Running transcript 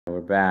We're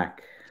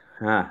back.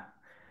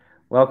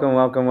 Welcome,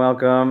 welcome,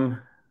 welcome.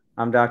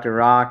 I'm Dr.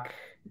 Rock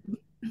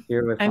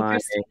here with I'm my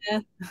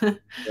Christina.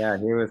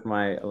 here with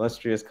my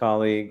illustrious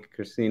colleague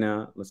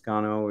Christina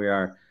Lascano.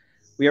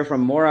 We are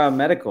from Mora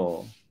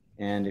Medical,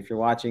 and if you're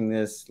watching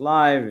this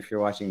live, if you're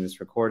watching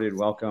this recorded,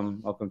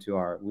 welcome to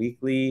our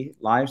weekly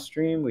live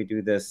stream. We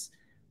do this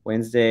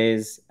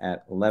Wednesdays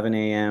at 11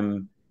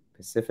 a.m.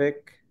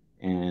 Pacific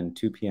and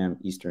 2 p.m.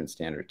 Eastern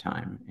Standard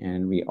Time,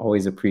 and we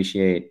always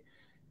appreciate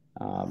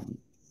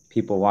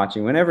people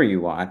watching whenever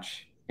you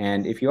watch.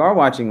 And if you are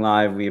watching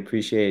live, we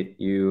appreciate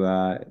you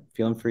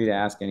feeling free to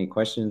ask any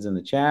questions in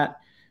the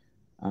chat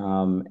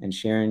and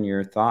sharing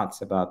your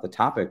thoughts about the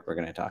topic we're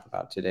going to talk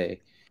about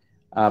today.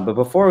 But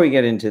before we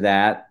get into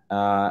that,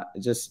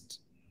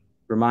 just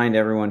remind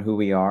everyone who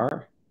we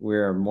are.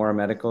 We're Mora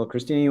Medical.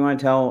 Christina, you want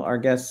to tell our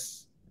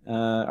guests,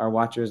 our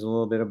watchers, a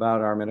little bit about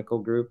our medical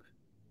group?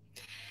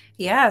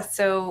 Yeah,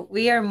 so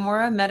we are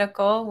Mora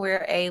Medical.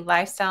 We're a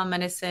lifestyle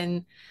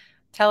medicine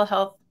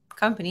telehealth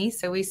company.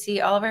 So we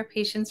see all of our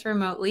patients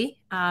remotely.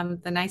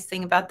 The nice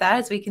thing about that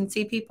is we can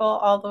see people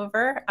all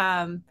over.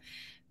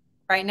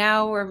 Right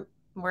now,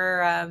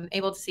 we're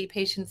able to see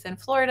patients in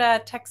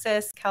Florida,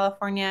 Texas,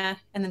 California,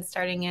 and then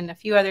starting in a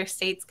few other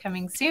states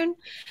coming soon.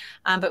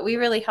 But we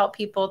really help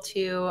people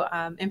to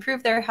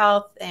improve their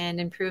health and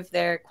improve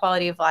their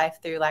quality of life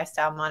through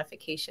lifestyle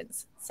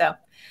modifications. So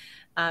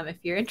if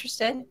you're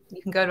interested,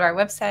 you can go to our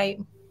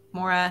website,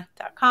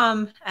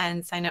 mora.com,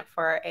 and sign up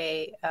for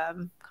a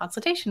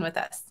consultation with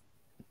us.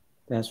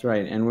 That's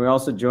right. And we're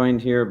also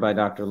joined here by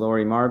Dr.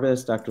 Lori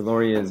Marbus. Dr.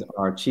 Lori is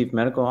our Chief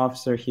Medical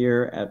Officer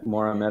here at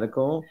Mora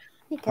Medical.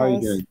 Hey guys. How are you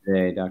doing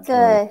today, Dr. Good.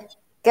 Lori?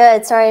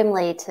 Good. Sorry I'm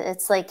late.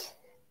 It's like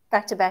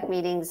back-to-back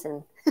meetings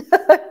and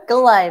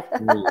go live.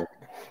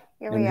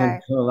 Here we are.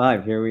 Go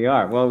live. Here we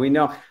are. Well, we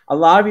know a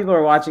lot of people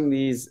are watching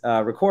these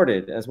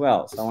recorded as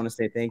well. So I want to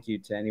say thank you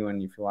to anyone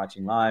if you're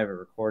watching live or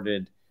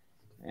recorded.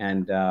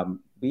 And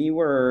we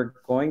were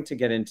going to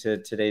get into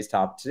today's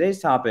topic. Today's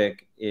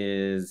topic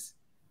is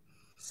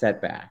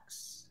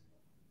setbacks.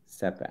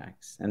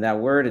 And that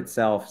word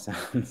itself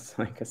sounds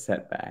like a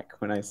setback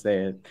when I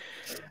say it.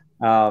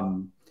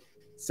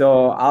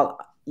 So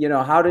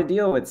how to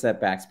deal with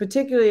setbacks,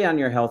 particularly on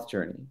your health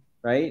journey,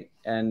 right?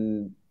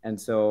 And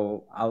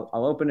so I'll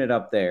open it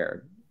up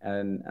there.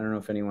 And I don't know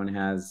if anyone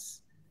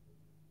has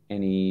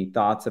any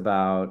thoughts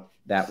about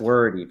that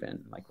word,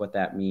 even like what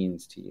that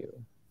means to you.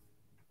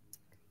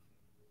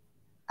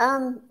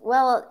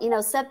 Well,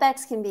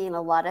 setbacks can be in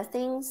a lot of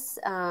things.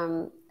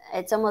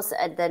 It's almost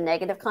the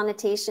negative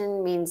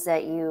connotation means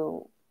that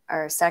you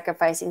are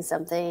sacrificing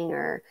something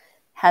or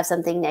have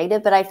something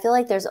negative, but I feel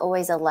like there's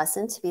always a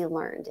lesson to be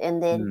learned.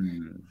 And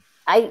then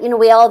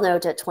we all know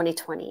that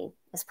 2020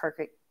 is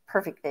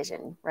perfect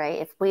vision, right?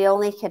 If we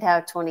only could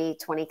have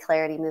 2020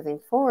 clarity moving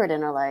forward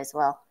in our lives,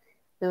 well,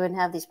 we wouldn't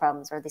have these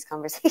problems or these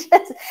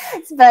conversations.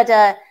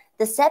 But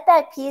the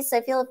setback piece,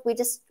 I feel if we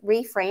just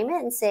reframe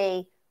it and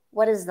say,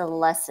 what is the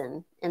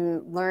lesson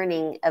in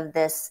learning of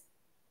this?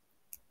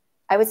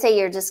 I would say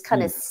you're just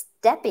kind of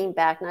stepping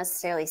back, not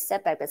necessarily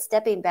setback, but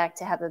stepping back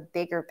to have a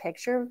bigger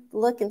picture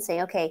look and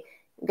say, okay,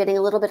 I'm getting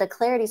a little bit of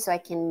clarity so I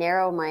can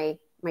narrow my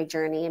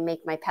journey and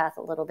make my path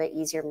a little bit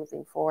easier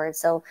moving forward.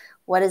 So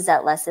what is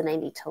that lesson I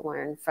need to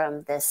learn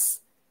from this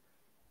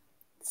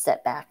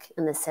setback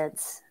in the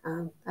sense?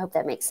 I hope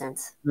that makes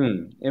sense.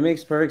 It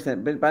makes perfect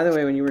sense. But by the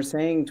way, when you were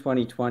saying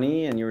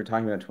 2020 and you were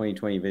talking about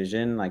 2020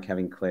 vision, like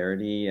having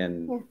clarity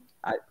and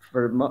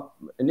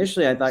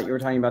initially I thought you were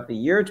talking about the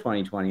year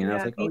 2020 and I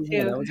was like, oh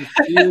yeah, that was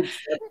a huge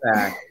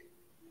setback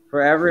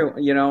for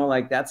everyone,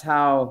 like that's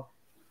how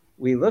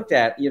we looked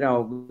at,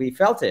 we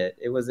felt it.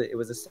 It was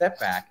a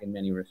setback in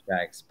many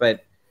respects.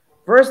 But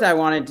first I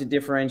wanted to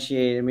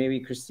differentiate, and maybe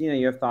Christina,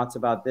 you have thoughts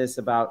about this,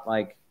 about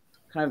like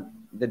kind of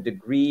the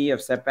degree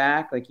of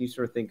setback. Like you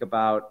sort of think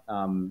about,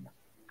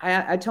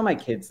 I tell my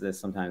kids this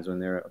sometimes when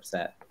they're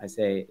upset. I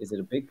say, is it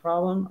a big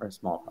problem or a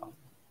small problem?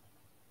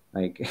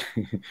 Like,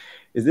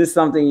 is this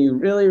something you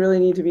really, really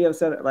need to be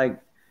upset?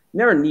 Like,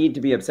 never need to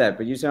be upset,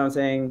 but you see what I'm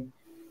saying?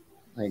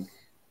 Like,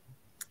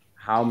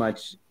 how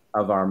much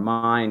of our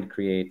mind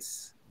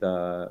creates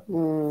the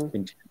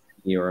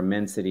intensity or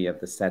immensity of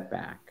the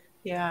setback?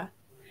 Yeah.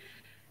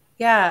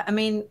 I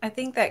mean, I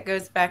think that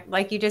goes back,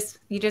 like you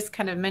just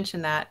kind of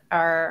mentioned that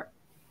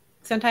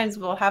sometimes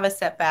we'll have a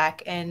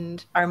setback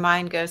and our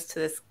mind goes to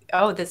this,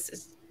 oh, this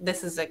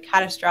is a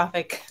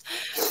catastrophic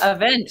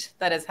event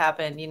that has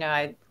happened.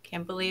 I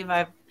can't believe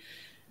I've,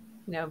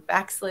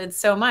 backslid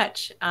so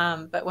much.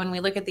 But when we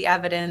look at the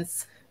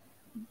evidence,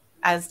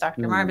 as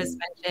Dr. Marbus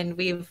mentioned,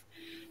 we've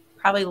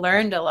probably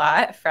learned a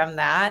lot from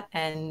that,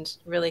 and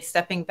really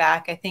stepping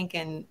back, I think,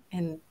 and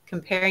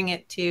comparing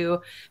it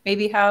to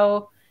maybe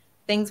how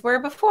things were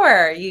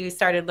before you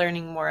started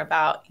learning more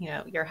about,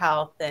 your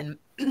health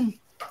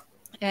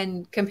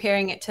and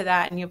comparing it to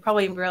that. And you'll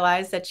probably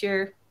realize that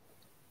you're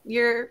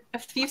a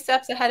few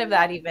steps ahead of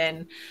that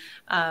even.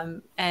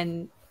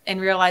 And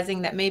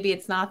realizing that maybe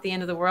it's not the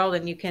end of the world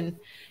and you can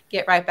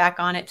get right back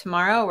on it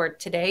tomorrow or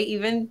today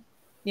even.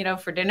 you know,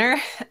 for dinner,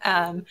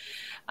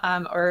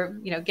 or,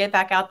 you know, get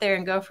back out there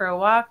and go for a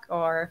walk,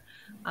 or,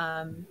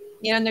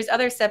 you know, and there's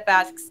other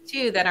setbacks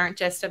too that aren't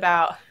just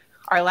about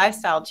our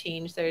lifestyle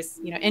change. There's,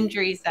 you know,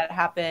 injuries that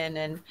happen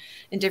and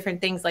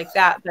different things like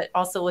that, but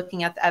also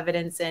looking at the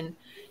evidence and,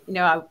 you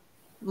know, I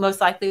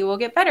most likely will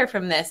get better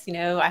from this. You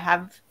know, I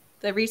have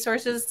the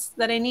resources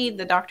that I need,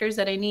 the doctors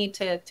that I need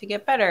to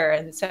get better.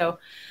 And so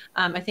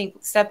I think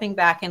stepping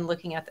back and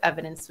looking at the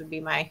evidence would be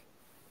my,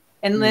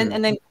 and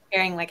then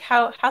comparing like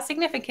how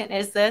significant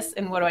is this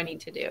and what do I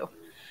need to do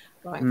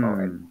going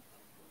forward?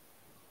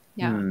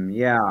 Yeah.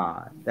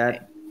 Yeah.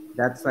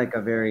 That's like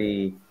a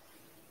very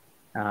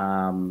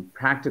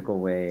practical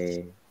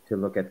way to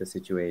look at the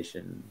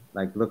situation.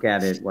 Like look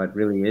at it, what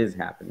really is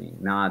happening,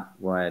 not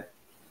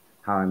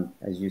how I'm,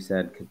 as you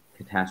said,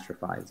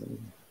 catastrophizing.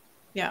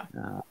 Yeah.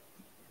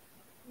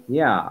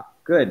 Yeah,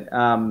 good.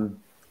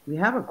 We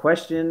have a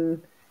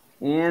question.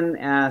 Anne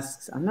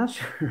asks, I'm not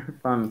sure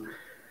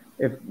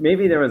if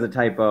maybe there was a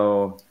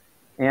typo.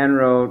 Anne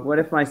wrote, what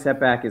if my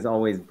setback is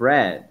always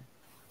bread?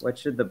 What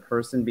should the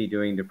person be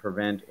doing to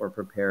prevent or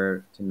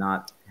prepare to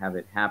not have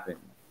it happen?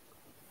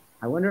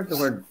 I wonder if the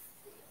word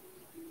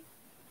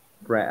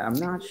bread, I'm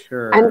not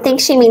sure. I think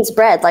she means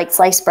bread, like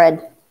sliced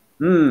bread.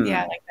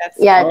 Yeah, like that's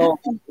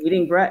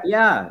eating bread.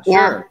 Yeah,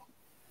 sure.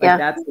 Yeah.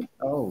 That's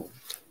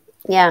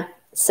Yeah.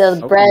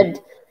 So bread,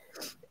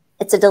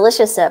 it's a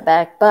delicious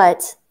setback,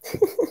 but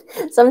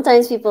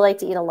sometimes people like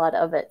to eat a lot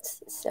of it.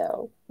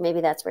 So maybe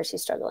that's where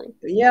she's struggling.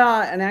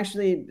 Yeah, and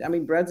actually, I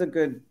mean, bread's a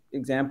good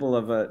example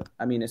of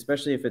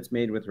especially if it's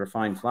made with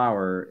refined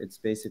flour, it's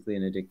basically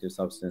an addictive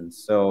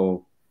substance.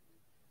 So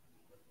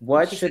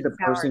what should the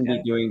person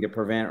be doing to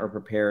prevent or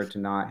prepare to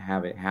not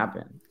have it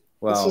happen?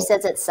 Well, and she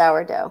says it's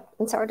sourdough,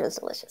 and sourdough is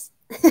delicious.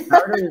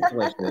 Sourdough is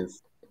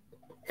delicious.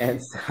 And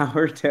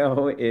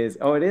sourdough is,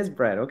 it is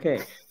bread.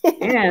 Okay.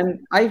 And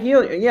I feel,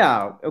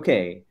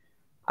 okay.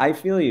 I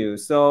feel you.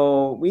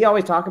 So we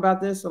always talk about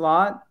this a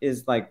lot,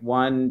 is like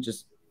one,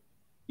 just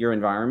your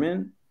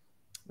environment.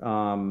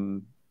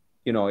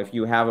 You know, if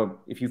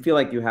you feel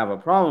like you have a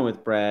problem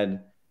with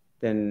bread,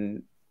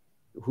 then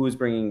who's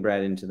bringing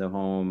bread into the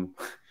home?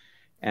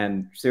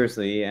 And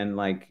seriously, and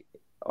like,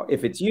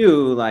 if it's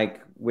you,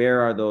 like,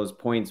 where are those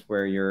points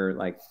where you're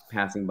like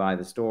passing by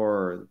the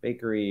store or the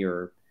bakery,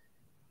 or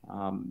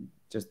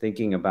just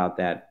thinking about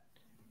that,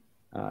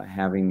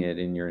 having it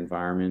in your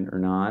environment or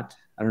not?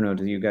 I don't know.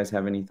 Do you guys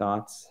have any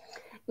thoughts?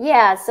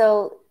 Yeah.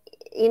 So,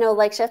 you know,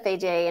 like Chef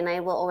AJ, and I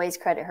will always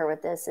credit her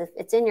with this, if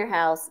it's in your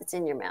house, it's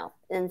in your mouth.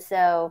 And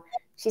so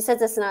she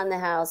says it's not in the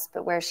house,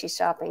 but where she's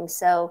shopping.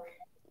 So,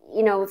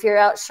 you know, if you're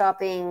out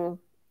shopping,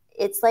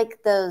 it's like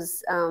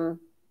those,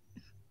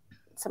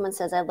 someone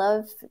says, I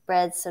love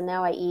bread, so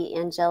now I eat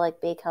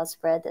angelic bakehouse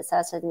bread that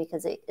satisfies me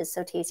because it is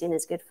so tasty and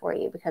is good for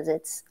you because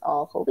it's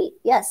all whole wheat.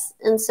 Yes.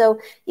 And so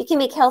you can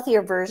make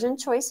healthier version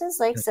choices.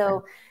 Like,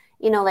 so,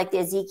 you know, like the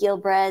Ezekiel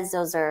breads,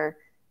 those are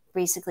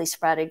basically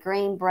sprouted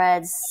grain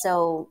breads.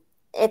 So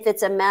if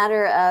it's a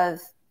matter of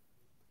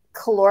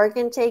caloric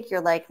intake,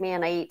 you're like,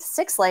 man, I eat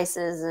 6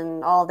 slices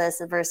and all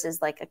this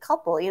versus like a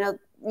couple, you know,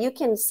 you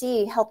can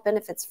see health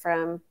benefits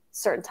from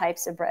certain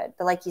types of bread.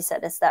 But like you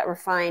said, it's that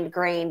refined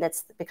grain that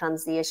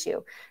becomes the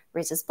issue.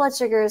 Raises blood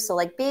sugars. So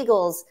like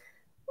bagels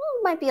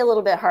might be a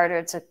little bit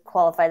harder to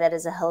qualify that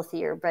as a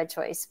healthier bread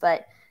choice.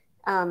 But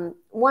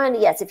one,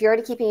 yes, if you're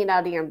already keeping it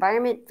out of your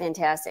environment,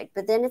 fantastic.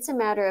 But then it's a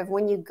matter of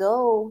when you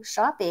go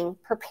shopping,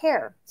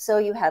 prepare. So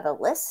you have a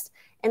list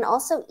and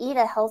also eat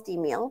a healthy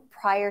meal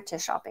prior to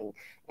shopping.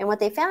 And what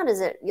they found is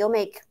that you'll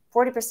make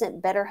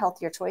 40% better,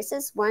 healthier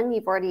choices. One,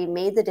 you've already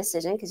made the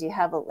decision because you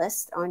have a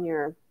list on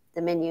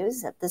the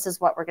menus that this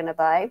is what we're going to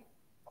buy.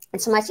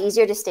 It's much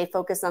easier to stay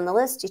focused on the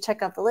list. You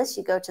check out the list,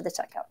 you go to the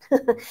checkout.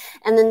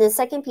 And then the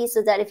second piece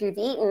is that if you've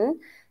eaten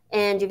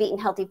and you've eaten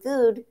healthy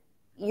food,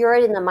 you're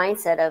already in the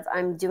mindset of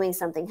I'm doing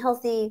something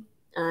healthy,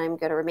 I'm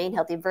going to remain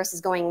healthy,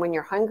 versus going when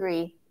you're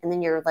hungry and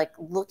then you're like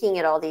looking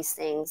at all these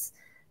things.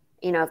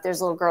 You know, if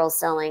there's little girls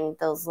selling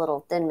those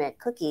little Thin Mint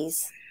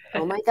cookies,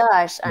 oh my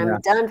gosh, I'm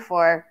done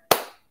for.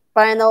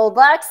 Buying the whole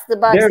box, they're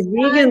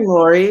vegan,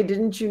 Lori.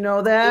 Didn't you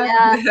know that?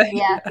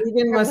 Yeah.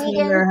 Vegan must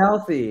mean they're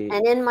healthy.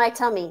 And in my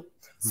tummy.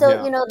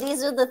 So, you know,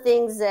 these are the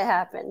things that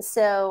happen.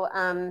 So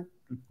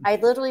I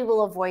literally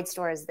will avoid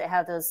stores that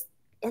have those,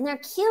 and they're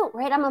cute,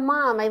 right? I'm a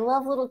mom. I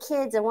love little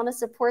kids. I want to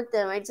support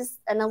them.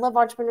 And I love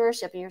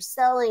entrepreneurship, and you're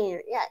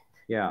selling.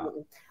 Yeah.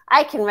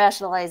 I can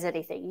rationalize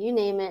anything. You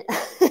name it.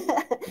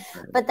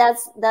 But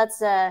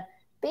that's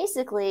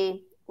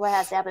basically what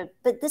has to happen.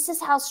 But this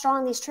is how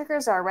strong these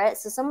triggers are, right?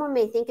 So someone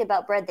may think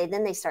about bread,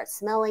 then they start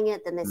smelling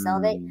it, then they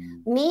salivate.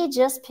 Me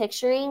just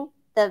picturing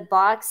the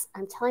box,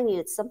 I'm telling you,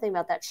 it's something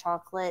about that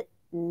chocolate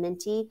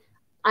minty.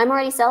 I'm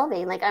already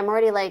salivating. Like, I'm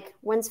already like,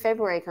 when's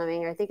February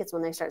coming? Or I think it's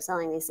when they start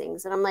selling these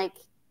things. And I'm like,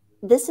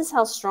 this is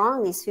how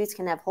strong these foods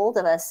can have hold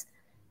of us.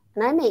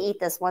 And I may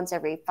eat this once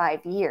every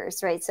 5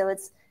 years, right? So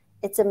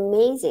it's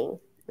amazing,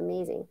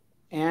 amazing.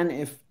 And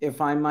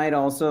if I might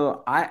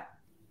also,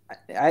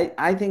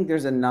 I think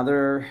there's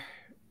another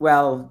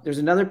Well, there's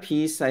another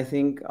piece. I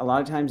think a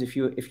lot of times if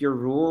your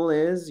rule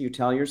is you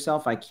tell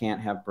yourself, I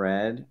can't have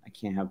bread, I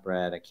can't have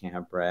bread, I can't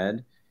have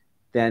bread,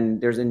 then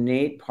there's an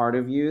innate part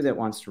of you that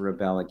wants to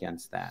rebel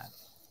against that.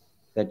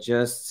 That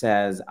just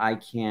says, I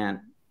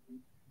can't,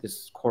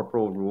 this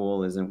corporal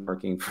rule isn't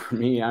working for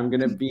me. I'm going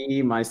to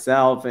be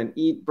myself and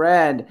eat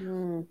bread.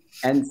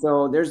 And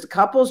so there's a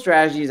couple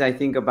strategies I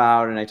think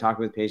about and I talk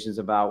with patients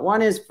about.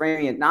 One is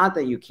framing it not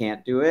that you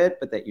can't do it,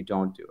 but that you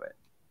don't do it.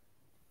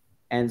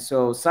 And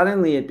so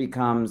suddenly it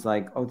becomes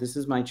like, oh, this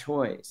is my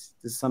choice.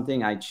 This is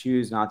something I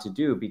choose not to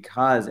do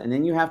because, and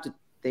then you have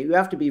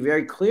to be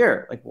very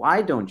clear, like,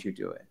 why don't you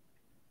do it?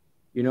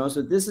 You know,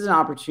 so this is an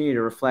opportunity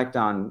to reflect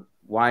on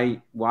why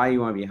you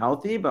want to be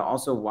healthy, but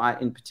also why,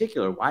 in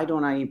particular, why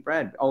don't I eat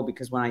bread? Oh,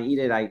 because when I eat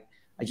it, I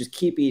just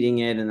keep eating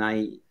it and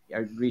I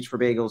reach for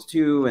bagels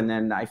too, and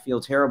then I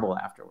feel terrible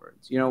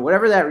afterwards. You know,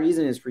 whatever that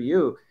reason is for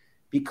you,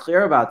 be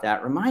clear about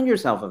that. Remind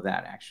yourself of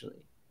that,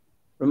 actually.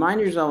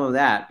 Remind yourself of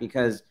that,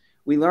 because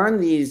we learn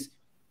these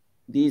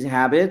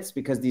habits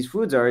because these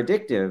foods are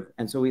addictive.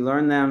 And so we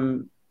learn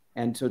them.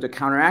 And so to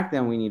counteract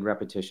them, we need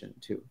repetition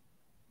too.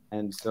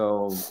 And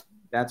so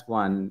that's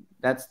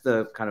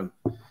the kind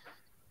of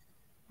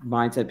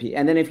mindset piece.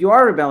 And then if you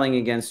are rebelling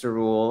against a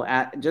rule,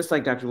 just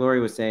like Dr. Lori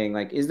was saying,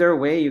 like, is there a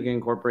way you can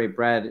incorporate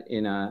bread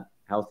in a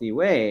healthy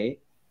way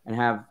and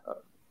have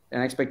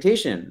an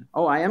expectation?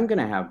 Oh, I am going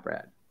to have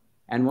bread.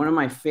 And one of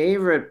my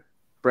favorite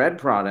bread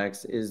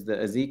products is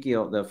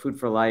the Food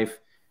for Life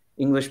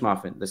English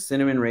muffin, the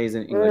cinnamon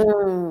raisin English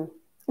muffin.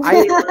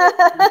 I eat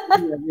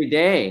it every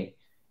day.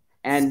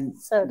 And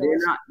so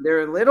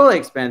they're a little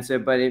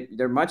expensive, but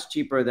they're much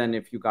cheaper than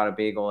if you got a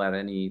bagel at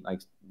any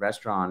like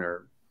restaurant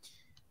or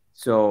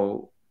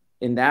so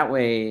in that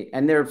way.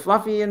 And they're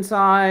fluffy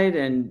inside,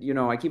 and you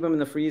know, I keep them in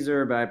the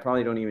freezer, but I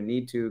probably don't even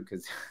need to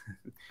because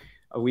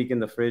a week in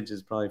the fridge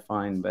is probably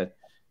fine. But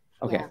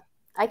okay. Yeah.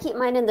 I keep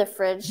mine in the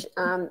fridge,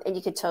 and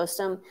you could toast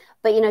them.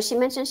 But, you know, she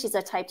mentioned she's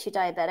a type 2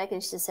 diabetic,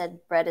 and she said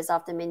bread is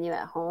off the menu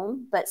at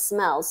home, but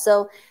smells.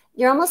 So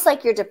you're almost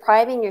like you're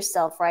depriving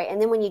yourself, right?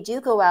 And then when you do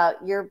go out,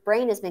 your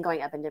brain has been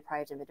going, I've been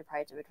deprived, I've been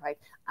deprived, I've been deprived.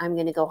 I'm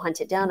going to go hunt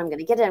it down. I'm going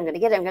to get it. I'm going to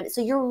get it. I'm going to.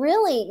 So you're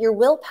really, your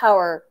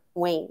willpower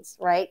wanes,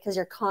 right? Because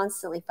you're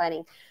constantly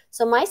fighting.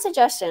 So my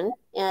suggestion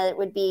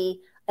would be,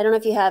 I don't know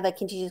if you have a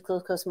continuous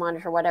glucose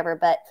monitor or whatever,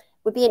 but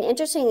would be an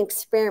interesting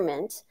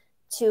experiment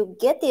to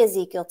get the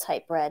Ezekiel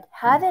type bread,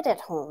 have it at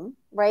home,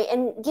 right?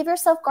 And give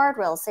yourself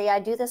guardrails. Say, I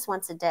do this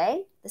once a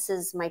day. This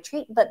is my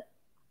treat, but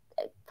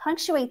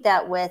punctuate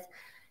that with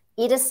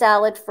eat a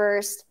salad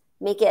first,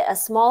 make it a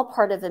small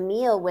part of a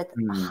meal with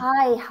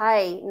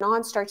high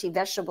non-starchy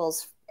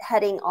vegetables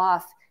heading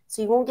off.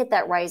 So you won't get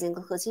that rise in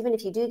glucose, even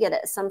if you do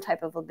get some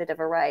type of a bit of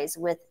a rise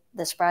with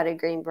the sprouted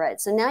grain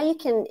bread. So now you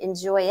can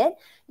enjoy it.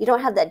 You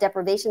don't have that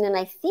deprivation. And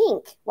I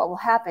think what will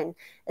happen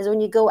is when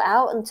you go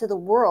out into the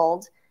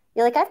world,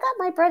 you're like, I've got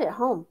my bread at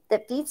home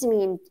that feeds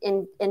me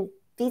and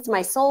feeds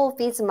my soul,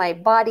 feeds my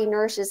body,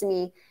 nourishes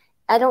me.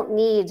 I don't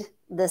need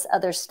this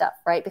other stuff,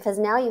 right? Because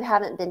now you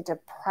haven't been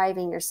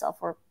depriving yourself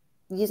or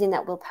using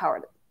that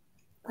willpower.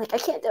 Like, I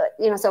can't do it,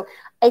 you know? So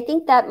I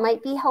think that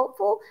might be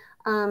helpful.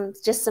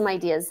 Just some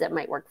ideas that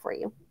might work for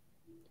you.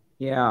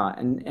 Yeah.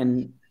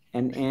 And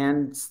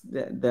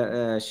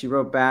she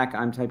wrote back,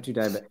 I'm type 2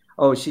 diabetic.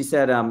 Oh, she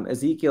said,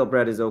 Ezekiel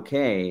bread is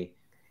okay.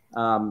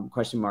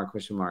 Question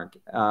mark.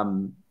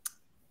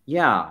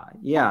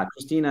 Yeah.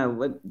 Christina,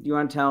 what do you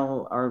want to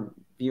tell our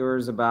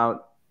viewers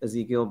about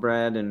Ezekiel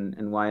bread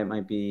and why it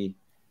might be?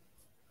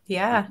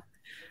 Yeah.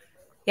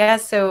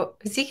 So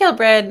Ezekiel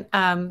bread,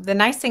 the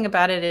nice thing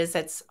about it is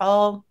it's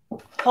all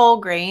whole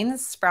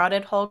grains,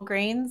 sprouted whole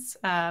grains.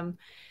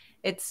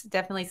 It's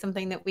definitely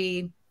something that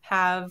we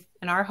have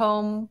in our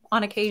home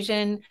on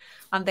occasion.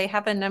 They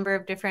have a number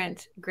of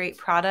different great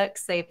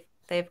products.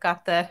 They've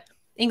got the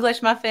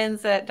English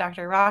muffins that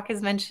Dr. Rock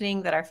is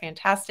mentioning that are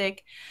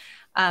fantastic.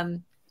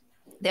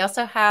 They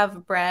also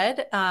have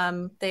bread.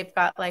 They've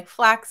got like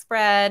flax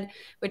bread,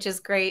 which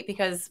is great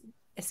because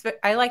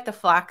I like the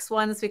flax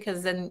ones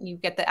because then you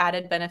get the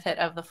added benefit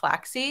of the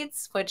flax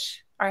seeds,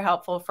 which are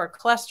helpful for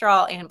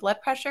cholesterol and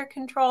blood pressure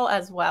control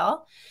as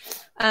well.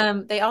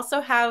 They also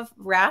have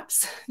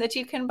wraps that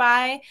you can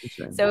buy.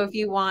 So if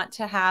you want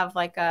to have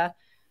like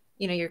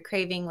you're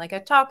craving like a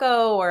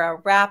taco or a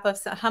wrap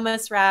of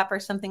hummus wrap or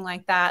something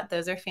like that,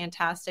 those are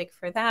fantastic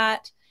for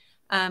that.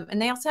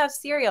 And they also have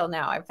cereal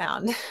now, I've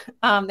found.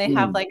 They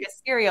have like a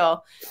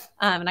cereal,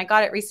 and I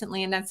got it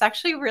recently, and that's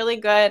actually really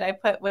good. I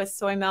put with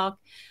soy milk,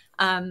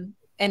 and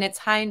it's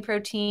high in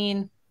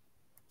protein,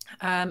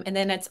 and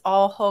then it's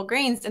all whole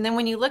grains. And then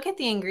when you look at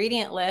the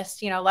ingredient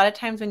list, a lot of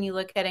times when you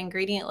look at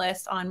ingredient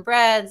lists on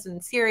breads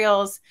and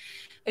cereals,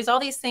 there's all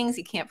these things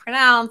you can't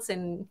pronounce,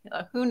 and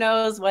who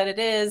knows what it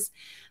is.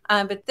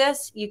 But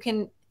this,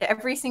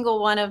 every single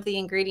one of the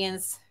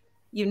ingredients,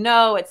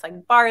 it's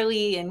like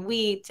barley and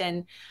wheat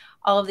and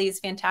all of these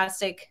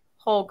fantastic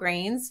whole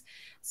grains.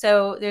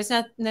 So there's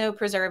no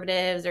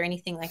preservatives or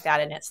anything like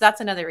that in it. So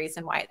that's another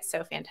reason why it's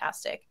so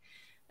fantastic.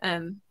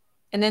 And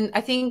then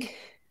I think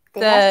they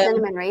have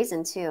cinnamon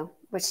raisin too.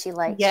 which she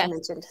liked. Yes. She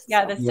mentioned.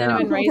 Yeah, so. the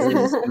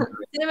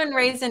cinnamon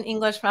raisin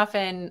English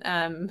muffin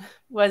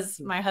was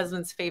my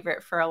husband's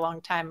favorite for a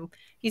long time.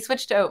 He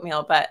switched to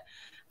oatmeal, but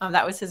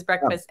that was his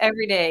breakfast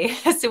every day.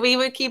 So we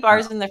would keep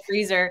ours in the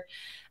freezer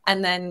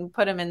and then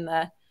put them in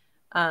the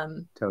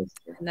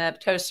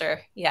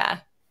toaster. Yeah.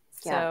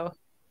 So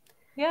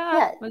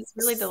it was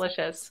really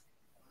delicious.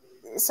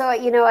 So,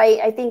 you know,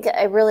 I think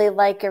I really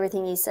like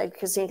everything you said,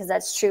 Christine, because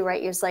that's true,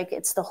 right? You're like,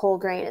 it's the whole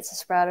grain, it's a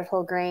sprouted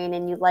whole grain.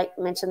 And you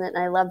mentioned that.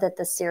 And I love that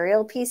the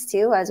cereal piece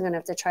too. I was going to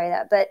have to try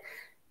that. But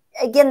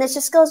again, this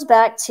just goes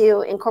back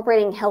to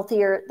incorporating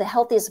the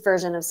healthiest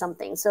version of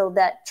something. So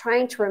that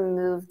trying to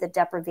remove the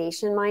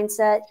deprivation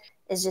mindset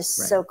is just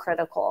so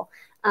critical.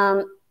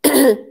 And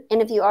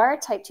if you are a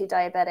type 2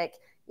 diabetic,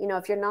 you know,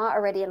 if you're not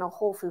already in a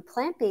whole food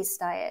plant-based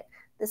diet,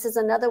 this is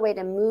another way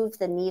to move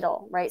the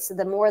needle, right? So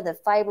the more the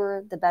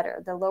fiber, the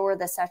better. The lower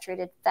the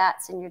saturated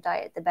fats in your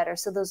diet, the better.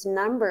 So those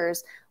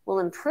numbers will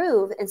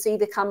improve. And so you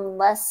become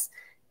less,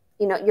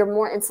 you know, you're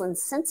more insulin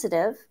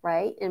sensitive,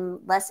 right? And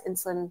less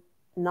insulin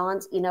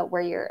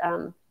where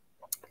you're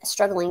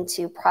struggling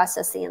to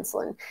process the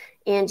insulin.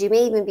 And you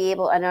may even be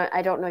able,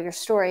 I don't know your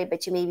story,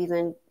 but you may be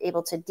even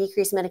able to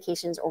decrease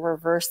medications or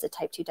reverse the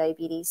type 2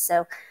 diabetes.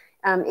 So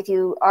if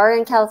you are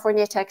in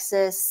California,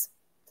 Texas,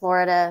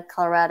 Florida,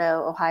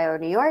 Colorado, Ohio, or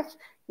New York,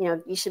 you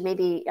know, you should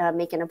maybe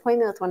make an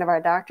appointment with one of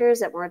our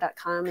doctors at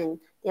Mora.com, and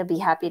they'll be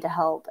happy to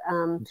help.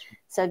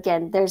 So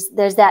again, there's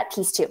that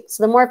piece too.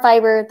 So the more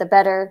fiber, the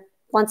better.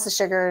 Once the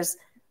sugars,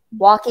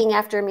 walking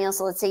after a meal.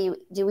 So let's say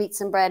you eat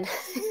some bread,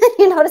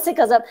 you notice it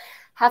goes up.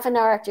 Half an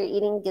hour after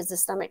eating gives the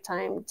stomach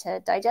time to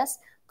digest.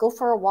 Go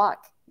for a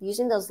walk.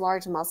 Using those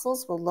large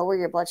muscles will lower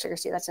your blood sugar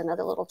too. That's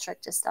another little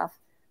trick to stuff.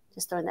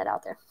 Just throwing that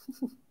out there.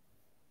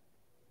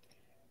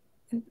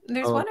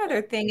 There's one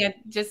other thing I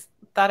just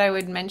thought I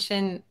would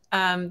mention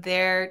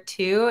there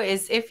too,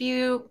 is if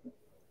you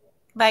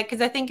because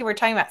I think we're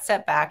talking about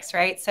setbacks,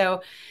 right?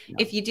 So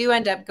if you do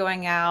end up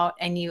going out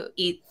and you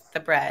eat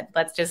the bread,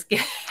 let's just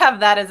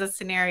have that as a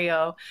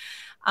scenario.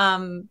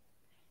 And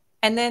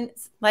then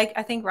like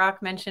I think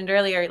Rock mentioned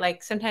earlier,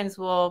 like sometimes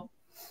we'll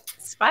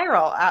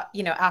spiral out,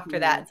 you know, after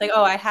that. It's like,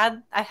 oh, I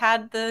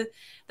had the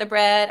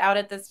bread out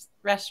at this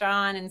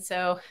restaurant, and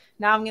so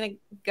now I'm gonna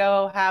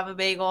go have a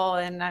bagel,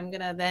 and I'm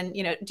gonna then,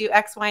 you know, do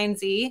X, Y, and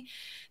Z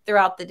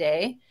throughout the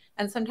day.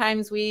 And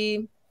sometimes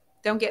we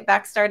don't get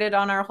back started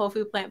on our whole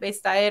food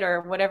plant-based diet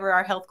or whatever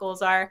our health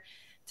goals are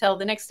till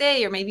the next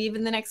day or maybe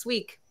even the next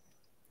week.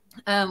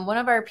 One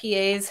of our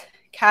PAs,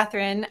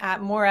 Catherine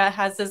at Mora,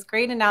 has this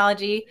great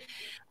analogy,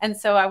 and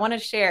so I want to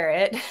share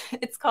it.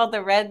 It's called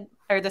the red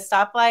or the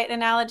stoplight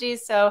analogy.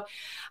 So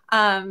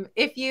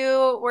if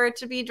you were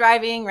to be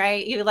driving,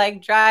 right, you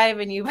like drive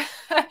and you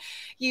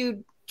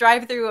you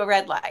drive through a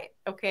red light,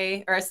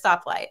 okay, or a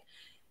stoplight,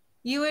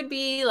 you would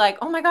be like,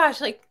 oh my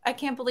gosh, like I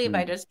can't believe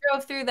I just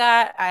drove through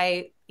that.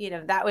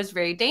 That was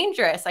very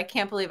dangerous. I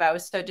can't believe I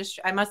was so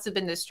I must have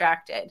been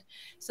distracted.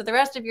 So the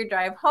rest of your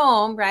drive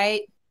home,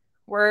 right,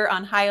 we're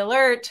on high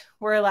alert.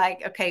 We're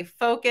like, okay,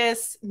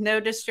 focus, no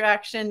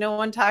distraction, no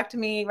one talk to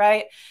me,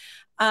 right?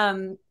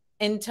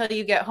 Until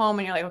you get home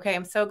and you're like, okay,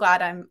 I'm so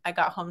glad I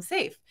got home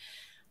safe.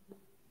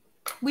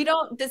 We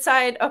don't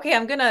decide, okay,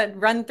 I'm going to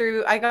run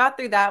through, I got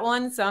through that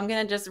one, so I'm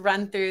going to just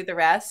run through the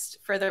rest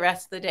for the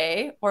rest of the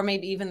day, or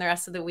maybe even the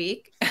rest of the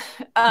week.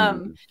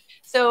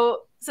 So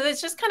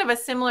it's just kind of a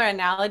similar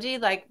analogy.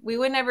 Like we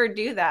would never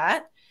do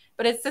that,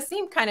 but it's the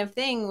same kind of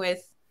thing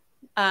with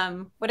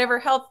whatever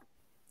health,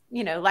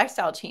 you know,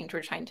 lifestyle change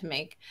we're trying to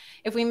make.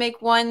 If we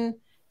make one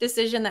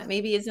decision that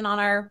maybe isn't on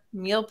our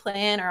meal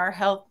plan or our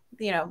health,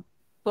 you know,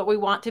 what we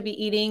want to be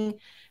eating,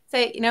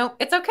 say, you know,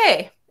 it's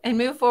okay, and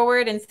move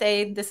forward and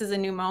say, this is a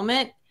new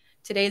moment.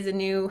 Today's a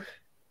new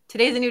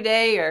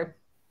day, or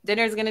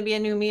dinner's going to be a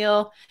new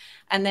meal.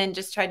 And then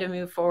just try to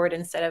move forward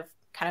instead of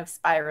kind of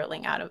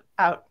spiraling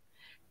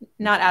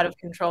not out of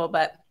control,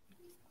 but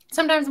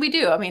sometimes we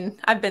do. I mean,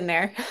 I've been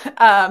there,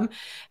 and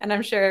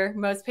I'm sure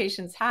most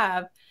patients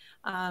have.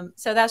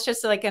 So that's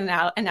just like an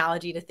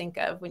analogy to think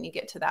of when you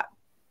get to that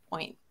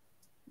point.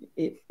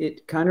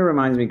 It kind of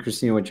reminds me,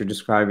 Christina, what you're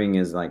describing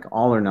is like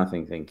all or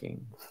nothing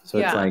thinking. So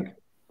it's like,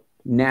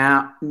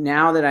 now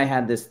that I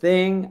had this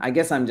thing, I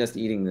guess I'm just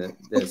eating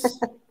this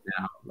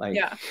now. Like,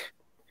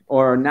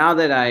 or now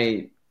that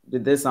I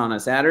did this on a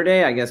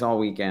Saturday, I guess all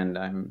weekend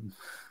I'm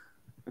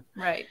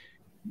right.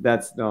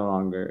 That's no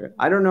longer,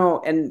 I don't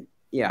know. And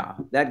yeah,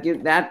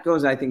 that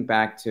goes, I think,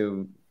 back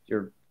to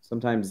your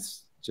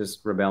sometimes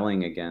just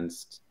rebelling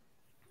against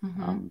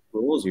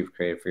rules you've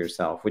created for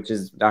yourself, which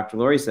is, Dr.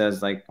 Lori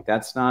says, like,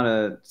 that's not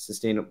a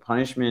sustainable,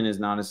 punishment is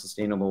not a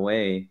sustainable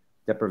way.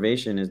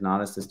 Deprivation is not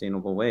a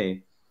sustainable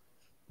way.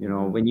 You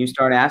know, when you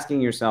start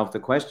asking yourself the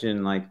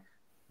question, like,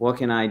 what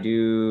can I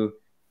do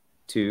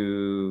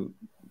to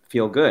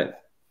feel good?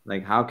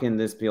 Like, how can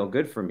this feel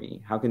good for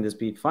me? How can this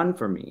be fun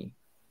for me?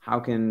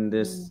 How can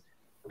this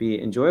be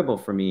enjoyable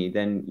for me?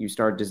 Then you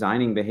start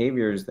designing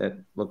behaviors that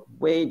look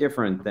way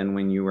different than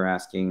when you were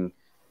asking,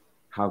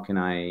 how can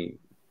I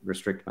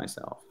restrict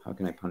myself? How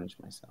can I punish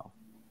myself?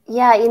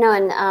 Yeah, you know,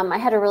 and I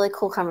had a really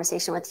cool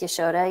conversation with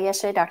Yashoda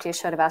yesterday, Dr.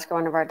 Yashoda Bhaskar,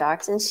 one of our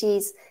docs, and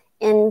she's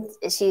sharing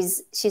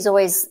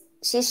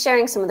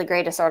some of the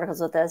greatest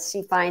articles with us.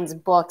 She finds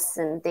books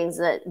and things,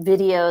 that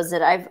videos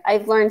that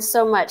I've learned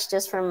so much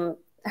just from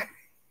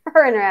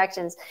her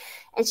interactions.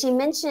 And she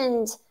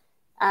mentioned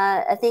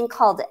a thing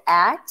called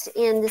ACT,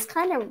 and this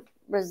kind of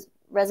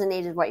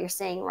resonated what you're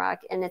saying,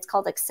 Rock, and it's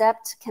called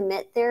Accept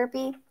Commit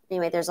Therapy.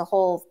 Anyway, there's a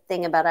whole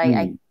thing about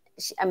I'm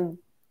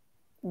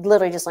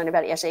literally just learned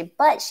about it yesterday,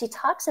 but she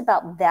talks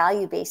about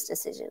value-based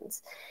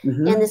decisions.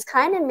 And this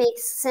kind of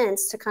makes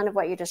sense to kind of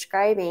what you're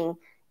describing,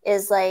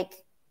 is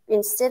like,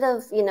 instead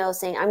of, you know,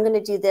 saying, I'm going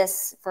to do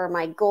this for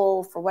my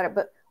goal, for whatever,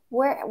 but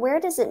where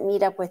does it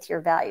meet up with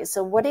your values?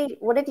 So what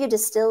have you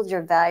distilled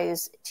your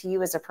values to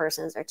you as a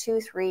person? Is there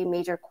 2, 3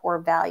 major core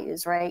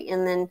values, right?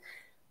 And then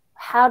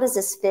how does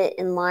this fit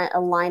in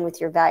align with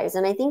your values?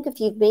 And I think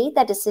if you've made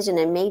that decision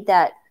and made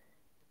that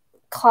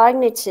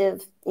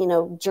cognitive, you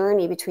know,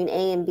 journey between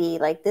A and B,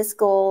 like this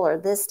goal or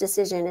this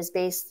decision is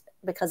based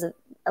because it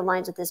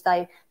aligns with this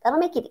value, that'll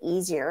make it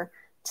easier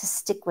to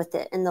stick with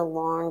it in the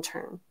long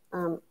term,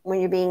 when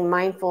you're being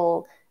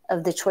mindful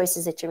of the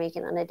choices that you're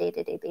making on a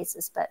day-to-day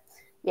basis. But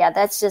yeah,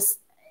 that's just,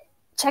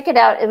 check it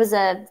out. It was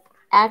a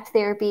ACT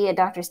therapy, a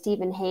Dr.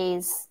 Stephen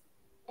Hayes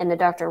and a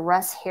Dr.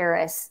 Russ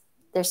Harris.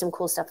 There's some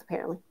cool stuff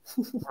apparently.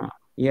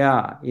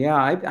 Yeah.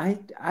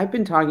 I've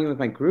been talking with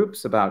my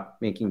groups about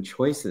making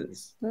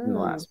choices in the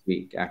last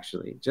week,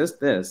 actually, just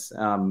this,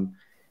 and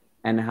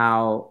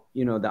how,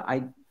 you know,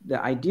 the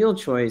ideal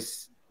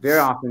choice very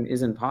often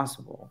isn't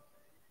possible.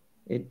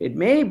 It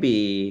may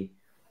be,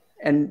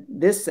 and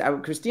this,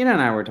 Christina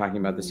and I were talking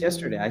about this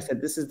yesterday. I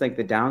said, this is like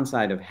the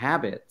downside of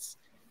habits,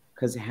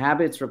 because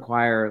habits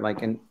require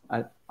like an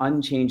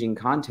unchanging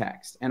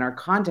context, and our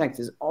context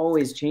is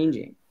always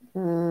changing.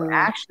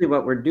 Actually,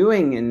 what we're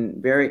doing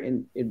in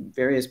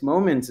various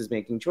moments is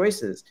making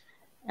choices.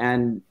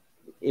 And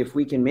if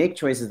we can make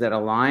choices that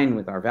align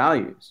with our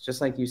values,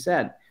 just like you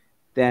said,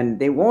 then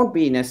they won't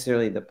be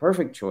necessarily the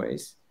perfect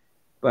choice,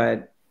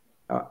 but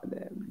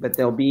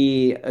there'll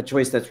be a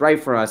choice that's right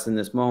for us in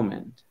this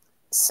moment.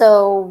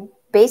 So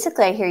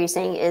basically, I hear you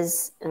saying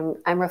is,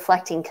 I'm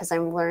reflecting because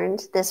I've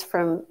learned this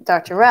from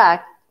Dr.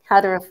 Rock,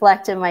 how to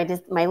reflect in my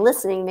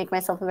listening, make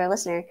myself a better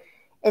listener,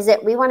 is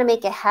that we want to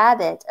make a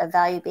habit of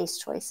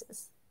value-based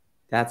choices.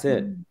 That's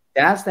it.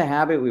 That's the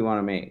habit we want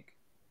to make.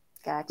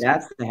 Gotcha.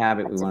 That's the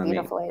habit we want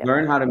to make.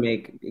 Learn how to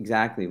make,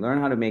 learn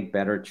how to make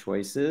better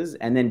choices,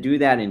 and then do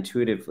that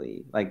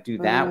intuitively. Like do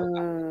that.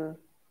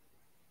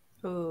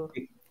 Ooh,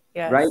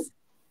 yes. Right?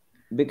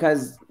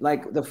 Because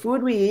like the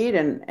food we eat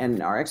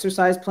and our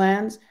exercise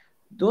plans,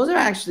 those are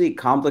actually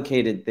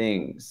complicated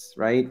things,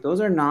 right?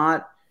 Those are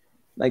not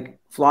like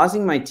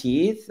flossing my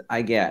teeth.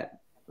 I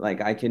get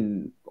like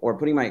or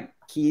putting my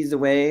keys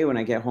away when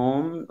I get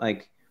home,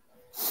 like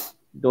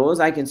those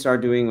I can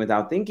start doing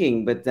without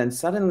thinking. But then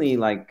suddenly,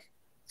 like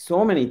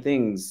so many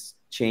things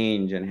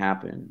change and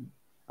happen.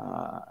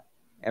 My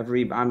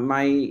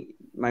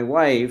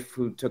wife,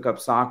 who took up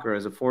soccer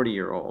as a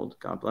 40-year-old,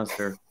 God bless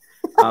her,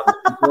 tore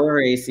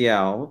her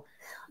ACL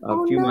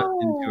a few months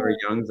into her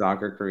young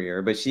soccer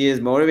career, but she is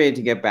motivated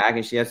to get back,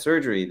 and she had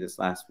surgery this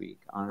last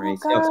week on her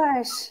ACL.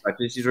 But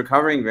she's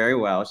recovering very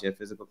well. She had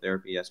physical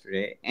therapy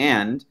yesterday,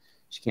 and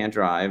she can't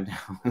drive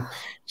now.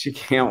 She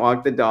can't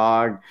walk the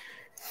dog.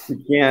 She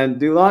can't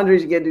do laundry.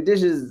 She can't do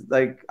dishes.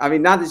 Like, I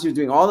mean, not that she was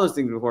doing all those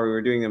things before, we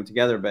were doing them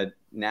together, but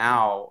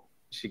now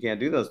she can't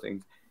do those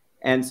things.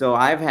 And so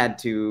I've had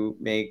to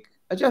make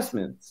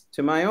adjustments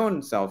to my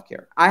own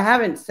self-care. I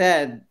haven't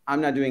said I'm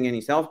not doing any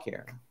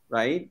self-care,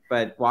 right?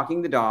 But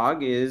walking the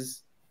dog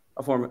is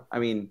a form of, I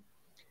mean,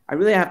 I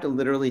really have to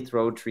literally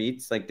throw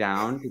treats like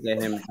down to get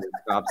him to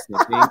stop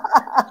sniffing.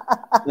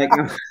 Like,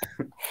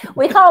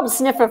 we call them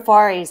sniffer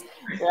faries.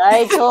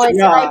 I totally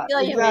I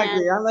feel you,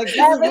 man. I'm like,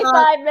 every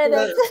 5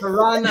 minutes. The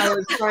run I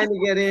was trying to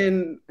get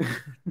in.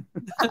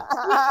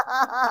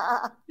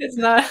 It's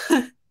not.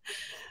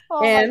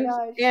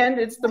 And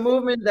it's the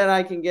movement that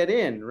I can get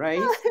in,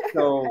 right?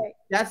 So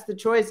that's the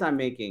choice I'm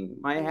making.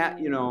 My hat,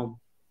 you know,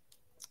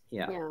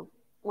 yeah.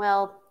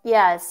 Well,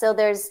 yeah. So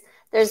there's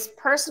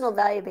personal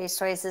value-based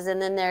choices,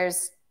 and then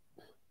there's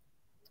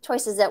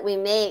choices that we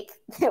make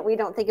that we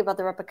don't think about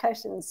the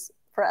repercussions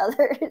for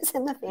others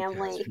in the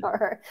family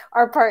or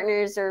our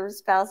partners or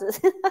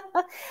spouses.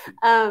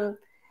 No,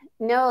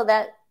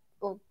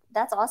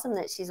 that's awesome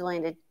that she's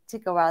willing to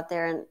go out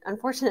there, and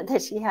unfortunate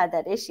that she had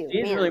that issue.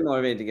 She's really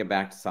motivated to get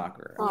back to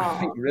soccer.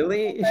 Like,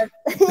 really? Yeah,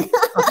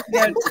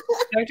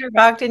 Dr.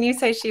 Bach, didn't you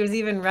say she was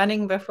even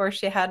running before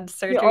she had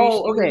surgery?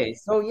 Oh, okay.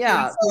 So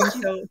yeah, when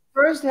she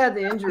first had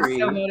the injury,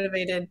 so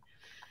motivated.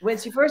 When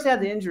she first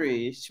had the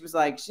injury, she was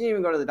like, she didn't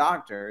even go to the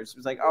doctor. She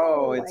was like,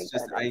 oh, it's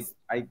just goodness.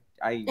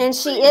 And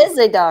she is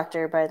a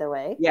doctor, by the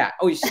way. Yeah.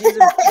 Oh, she's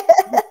a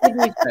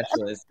kidney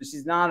specialist, but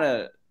she's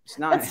not.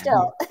 But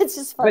still, it's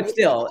just funny. But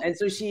still, and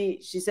so she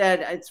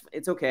said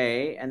it's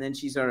okay, and then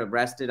she sort of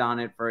rested on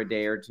it for a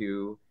day or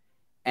two,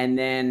 and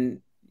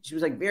then she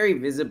was like very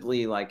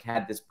visibly like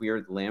had this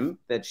weird limp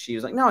that she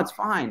was like, no, it's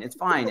fine. It's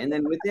fine. And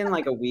then within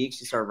like a week,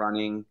 she started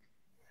running.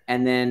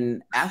 And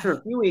then after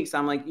a few weeks,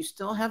 I'm like, you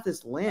still have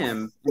this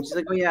limp. And she's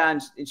like, oh yeah.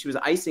 And she was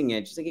icing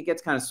it. She's like, it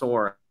gets kind of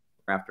sore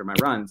after my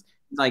runs.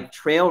 It's like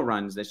trail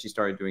runs that she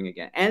started doing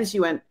again. And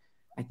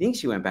I think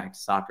she went back to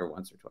soccer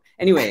once or twice.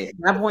 Anyway, at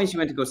that point, she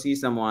went to go see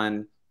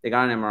someone. They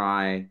got an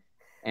MRI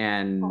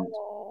and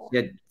she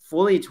had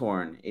fully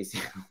torn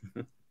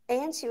ACL.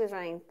 And she was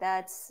running.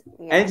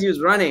 And she was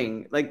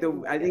running. Like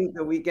I think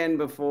the weekend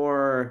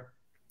before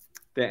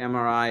the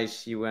MRI,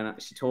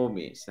 she told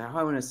me, she said, oh,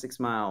 I went a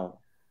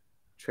 6-mile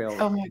trail.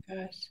 Oh my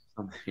gosh.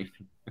 Something.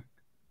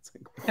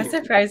 I'm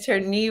surprised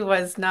her knee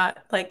was not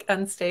like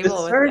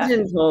unstable. The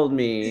surgeon told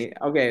me,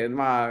 okay,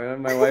 my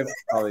wife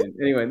probably,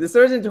 anyway, the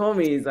surgeon told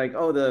me, he's like,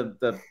 oh,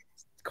 the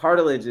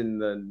cartilage in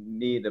the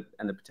knee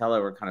and the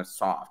patella were kind of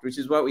soft, which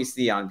is what we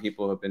see on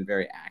people who have been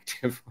very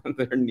active on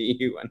their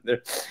knee when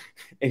their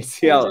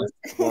ACL is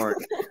torn.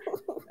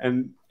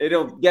 And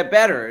it'll get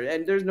better.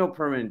 And there's no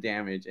permanent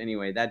damage.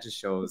 Anyway, that just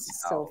shows.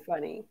 So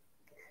funny.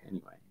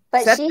 Anyway.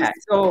 But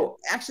so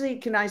actually,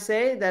 can I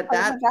say that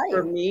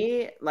for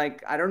me,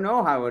 like, I don't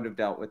know how I would have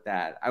dealt with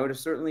that. I would have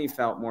certainly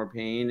felt more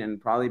pain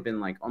and probably been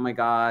like, oh my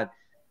God,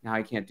 now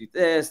I can't do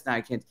this. Now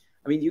I can't.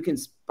 I mean, you can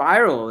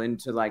spiral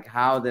into like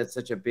how that's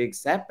such a big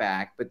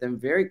setback, but then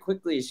very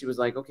quickly she was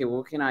like, okay, well,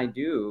 what can I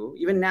do?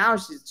 Even now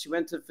she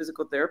went to a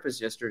physical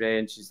therapist yesterday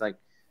and she's like,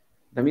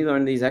 let me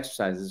learn these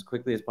exercises as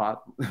quickly as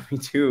possible.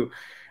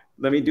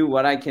 Let me do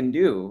what I can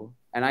do.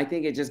 And I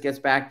think it just gets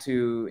back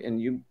to, and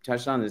you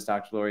touched on this,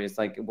 Dr. Lori, it's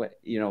like, what,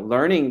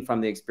 learning from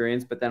the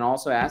experience, but then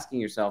also asking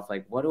yourself,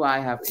 like, what do I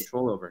have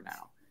control over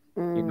now?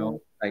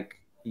 Like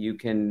you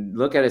can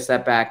look at a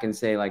setback and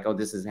say like, oh,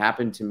 this has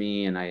happened to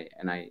me. And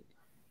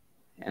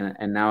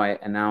now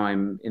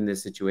I'm in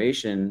this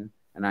situation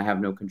and I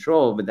have no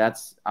control, but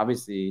that's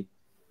obviously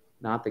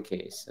not the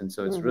case. And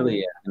so it's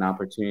really an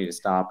opportunity to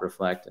stop,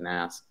 reflect, and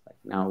ask, like,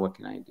 now what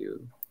can I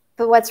do?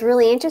 But what's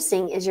really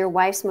interesting is your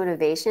wife's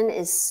motivation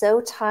is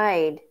so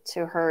tied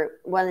to her,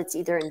 well, it's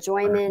either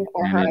enjoyment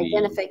or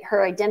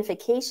her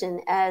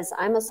identification as,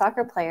 I'm a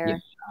soccer player. Yeah.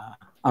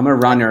 I'm a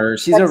runner.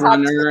 She's a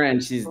runner and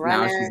now she's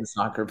a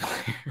soccer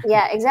player.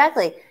 Yeah,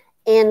 exactly.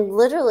 And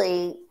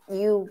literally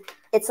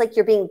it's like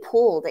you're being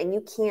pulled and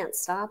you can't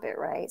stop it,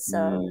 right?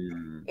 So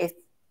if,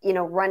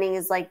 running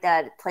is like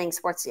that, playing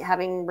sports,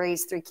 having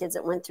raised 3 kids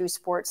that went through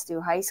sports through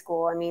high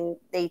school, I mean,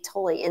 they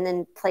totally, and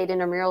then played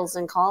intramurals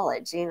in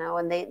college, and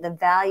the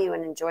value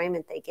and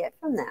enjoyment they get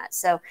from that.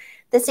 So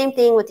the same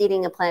thing with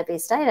eating a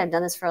plant-based diet. I've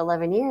done this for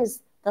 11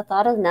 years. The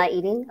thought of not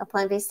eating a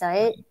plant-based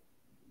diet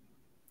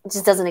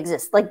just doesn't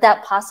exist. Like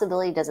that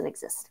possibility doesn't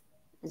exist.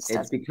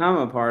 It's become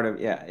a part of,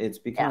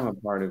 a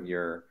part of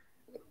your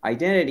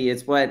identity.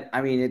 It's what,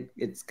 I mean,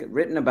 it's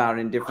written about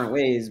in different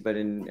ways, but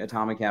in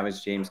Atomic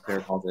Habits, James Clear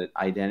calls it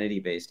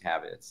identity-based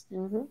habits.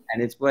 And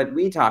it's what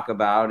we talk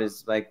about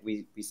is like,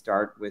 we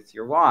start with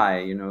your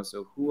why,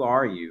 so who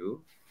are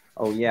you?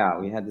 Oh yeah,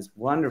 we had this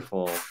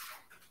wonderful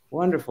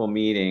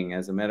meeting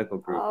as a medical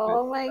group.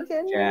 Oh my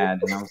goodness.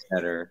 Chad and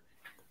Househeader.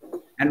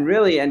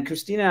 And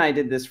Christina and I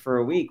did this for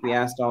a week. We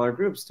asked all our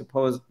groups to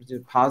posit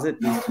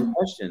these 2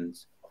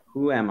 questions.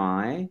 Who am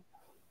I?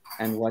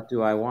 And what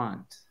do I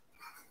want?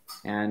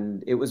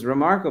 And it was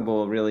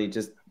remarkable, really,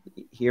 just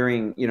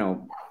hearing,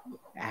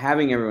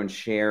 having everyone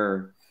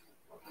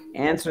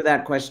answer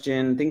that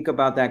question, think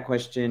about that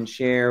question,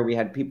 share. We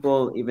had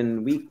people even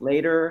a week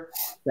later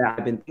that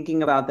I've been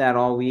thinking about that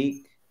all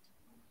week.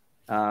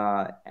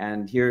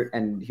 And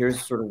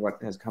here's sort of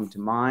what has come to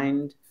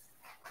mind.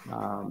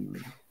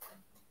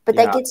 But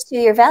that gets to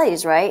your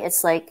values, right?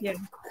 It's like,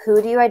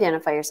 who do you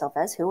identify yourself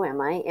as? Who am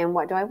I? And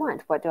what do I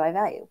want? What do I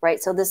value? Right.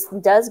 So this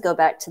does go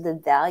back to the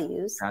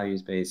values.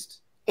 Values-based.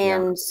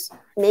 And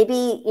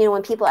maybe,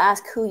 when people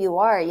ask who you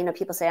are,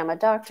 people say, I'm a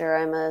doctor,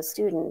 I'm a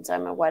student,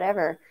 I'm a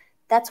whatever.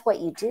 That's what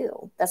you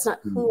do. That's not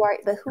who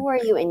are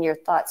you in your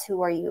thoughts?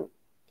 Who are you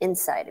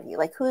inside of you?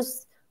 Like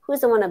who's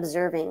the one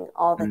observing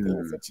all the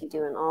things that you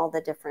do and all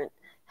the different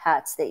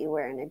hats that you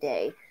wear in a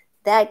day?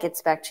 That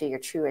gets back to your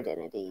true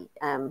identity.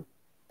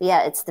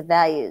 It's the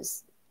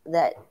values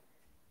that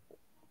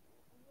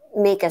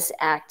make us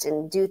act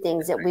and do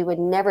things that we would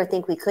never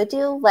think we could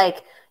do.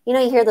 Like, you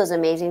hear those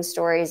amazing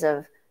stories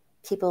of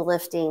people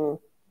lifting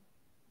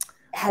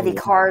heavy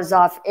cars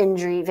off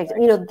injury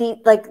victims, or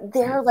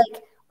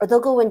they'll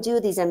go and do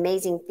these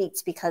amazing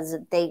feats because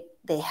they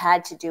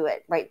had to do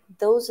it, right?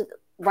 Those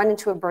run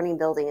into a burning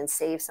building and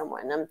save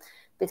someone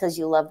because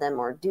you love them,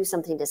 or do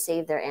something to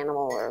save their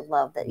animal or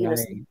love that,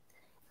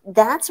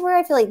 that's where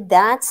I feel like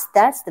that's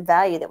the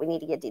value that we need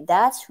to get to.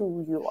 That's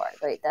who you are,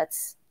 right?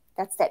 That's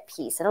that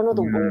piece. I don't know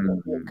the word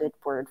would be a good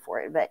word for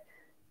it, but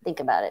think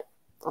about it.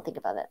 I'll think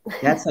about it.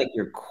 That's like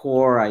your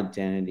core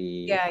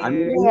identity.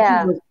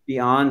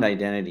 Beyond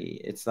identity.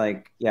 It's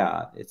like,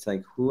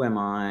 who am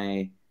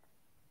I?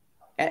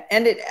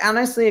 And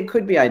honestly, it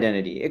could be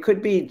identity. It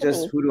could be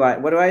just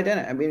what do I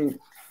identify? I mean,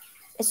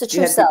 it's a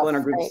true self. People in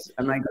our groups,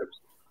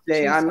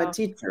 right? I'm a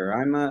teacher.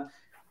 I'm a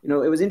you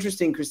know, it was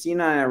interesting.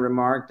 Christina and I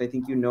remarked, I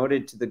think you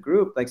noted to the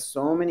group, like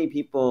so many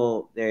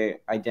people, their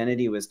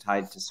identity was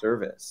tied to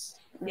service.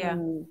 Yeah.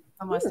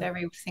 Almost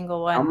every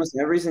single one. Almost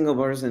every single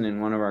person in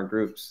one of our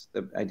groups,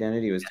 the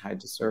identity was tied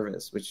to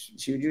service, which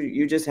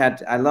you just had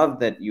to, I love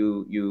that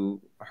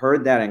you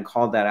heard that and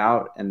called that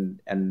out,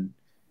 and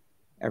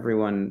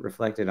everyone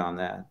reflected on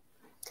that.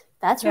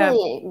 That's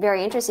really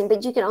very interesting.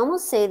 But you can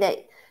almost say that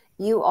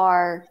you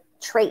are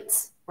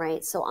traits,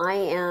 right? So I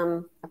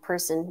am a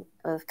person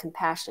of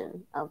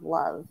compassion, of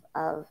love,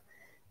 of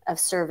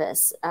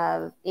service,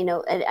 of, you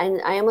know,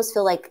 and I almost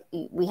feel like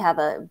we have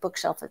a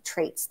bookshelf of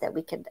traits that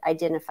we could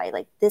identify.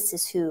 Like, this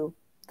is who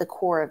the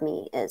core of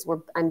me is.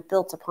 I'm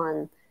built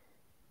upon,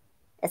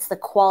 it's the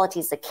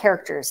qualities, the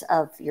characters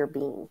of your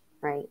being,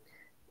 right?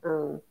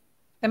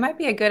 It might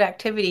be a good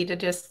activity to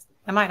just,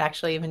 I might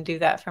actually even do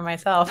that for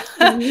myself.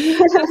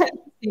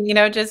 You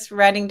know, just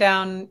writing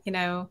down, you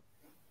know,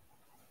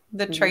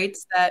 the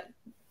traits that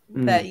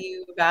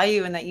you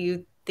value and that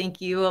you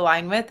think you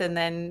align with, and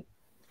then,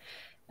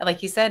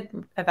 like you said,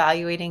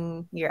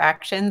 evaluating your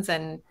actions,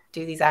 and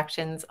do these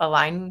actions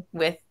align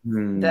with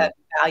the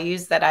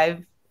values that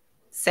I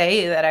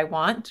say that I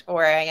want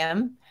or I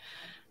am?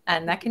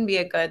 And that can be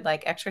a good,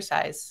 like,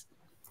 exercise.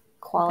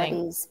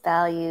 Qualities,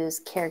 values,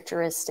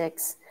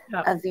 characteristics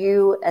of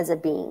you as a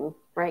being,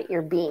 right?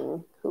 Your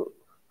being.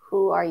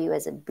 Who are you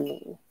as a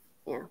being?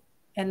 Yeah.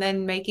 And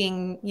then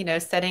making, you know,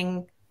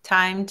 setting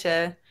time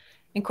to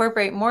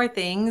incorporate more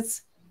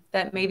things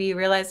that maybe you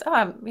realize,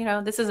 oh, you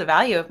know, this is a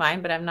value of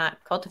mine, but I'm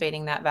not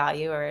cultivating that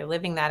value or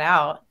living that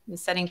out. And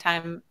setting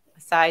time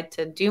aside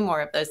to do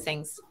more of those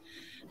things.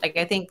 Like,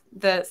 I think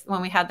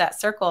when we had that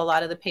circle, a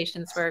lot of the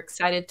patients were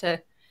excited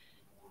to,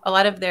 a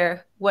lot of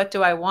their what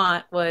do I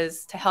want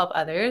was to help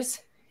others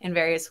in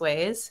various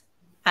ways.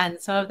 And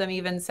some of them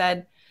even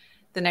said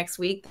the next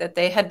week that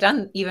they had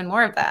done even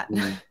more of that.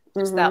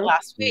 Just that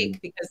last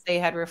week, because they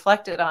had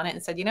reflected on it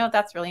and said, you know,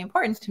 that's really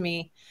important to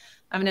me.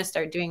 I'm going to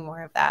start doing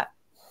more of that.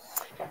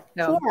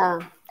 So. Yeah,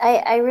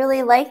 I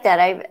really like that.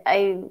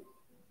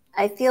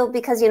 I feel,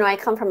 because, you know, I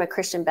come from a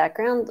Christian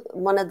background.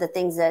 One of the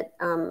things that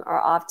are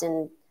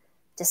often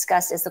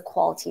discussed is the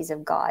qualities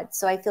of God.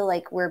 So I feel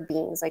like we're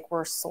beings, like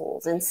we're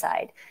souls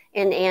inside.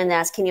 And Anne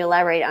asked, can you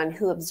elaborate on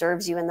who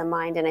observes you in the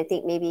mind? And I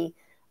think maybe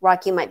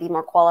Rock, you might be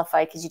more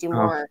qualified because you do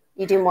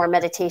more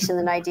meditation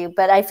than I do.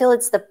 But I feel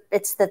it's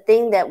the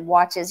thing that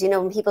watches. You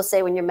know, when people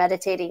say when you're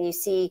meditating, you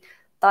see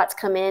thoughts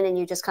come in and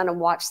you just kind of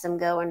watch them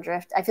go and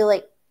drift. I feel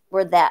like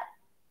we're that.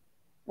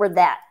 We're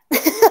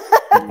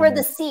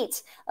the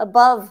seat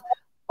above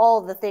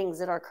all the things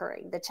that are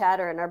occurring. The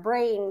chatter in our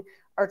brain,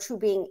 our true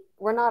being.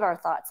 We're not our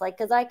thoughts. Like,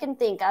 because I can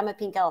think I'm a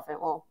pink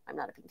elephant. Well, I'm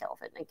not a pink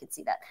elephant. I can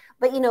see that.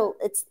 But, you know,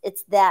 it's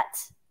that.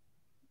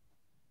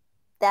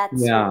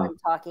 That's what I'm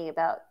talking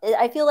about.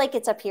 I feel like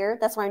it's up here.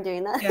 That's why I'm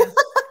doing that. Yeah.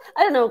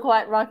 I don't know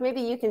quite, Rock. Maybe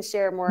you can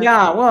share more.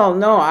 Yeah. Well,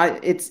 no,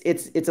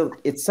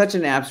 it's such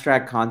an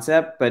abstract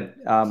concept, but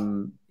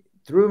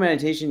through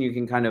meditation, you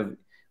can kind of,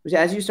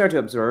 as you start to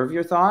observe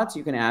your thoughts,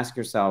 you can ask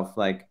yourself,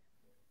 like,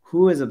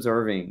 who is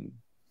observing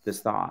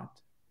this thought?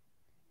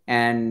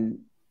 And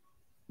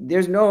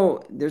there's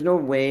no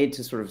way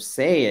to sort of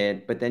say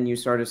it, but then you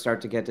start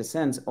to get to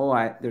sense,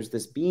 there's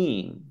this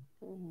being.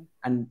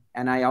 And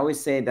I always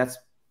say that's,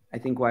 I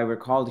think, why we're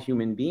called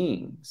human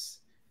beings,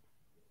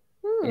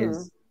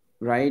 is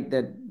right,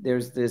 that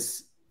there's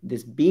this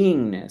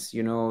beingness,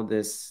 you know,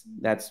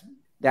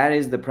 that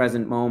is the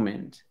present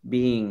moment.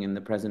 Being in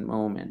the present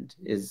moment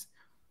is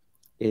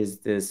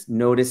this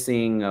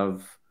noticing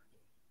of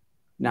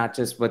not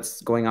just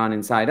what's going on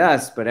inside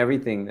us, but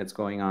everything that's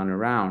going on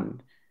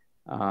around.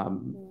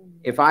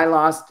 If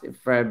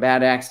for a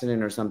bad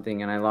accident or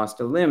something, and I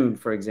lost a limb,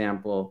 for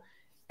example,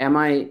 is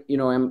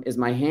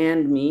my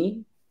hand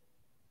me?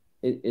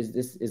 Is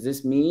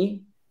this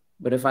me?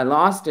 But if I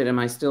lost it, am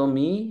I still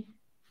me?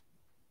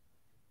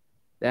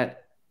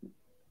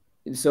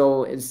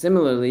 So it's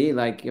similarly,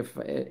 like,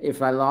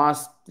 if I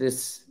lost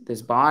this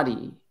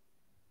body,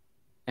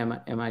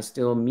 am I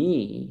still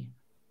me?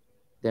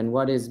 Then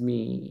what is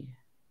me?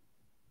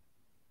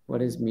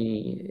 What is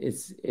me?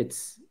 It's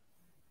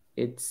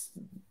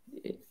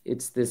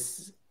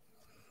this,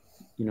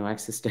 you know,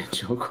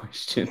 existential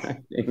question, I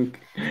think.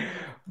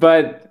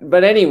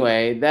 But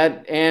anyway,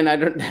 that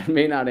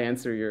may not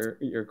answer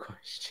your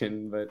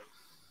question, but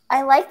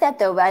I like that,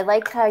 though. I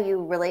like how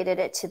you related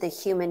it to the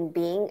human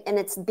being, and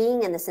it's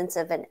being in the sense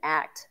of an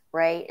act,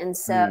 right? And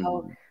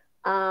so,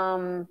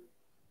 and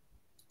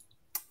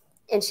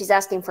she's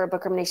asking for a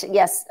book recommendation.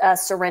 Yes,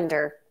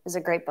 Surrender is a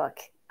great book.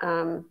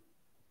 And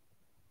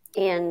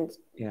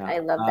I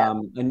love that.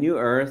 A New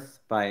Earth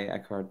by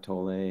Eckhart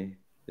Tolle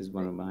is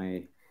one of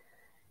my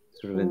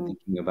sort of been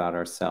thinking about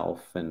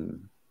ourself,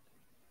 and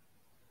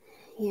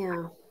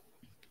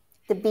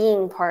the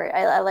being part.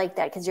 I like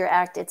that, because your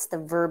act, it's the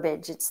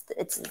verbiage.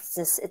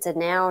 It's a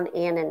noun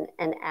and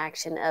an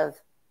action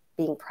of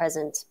being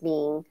present,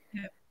 being.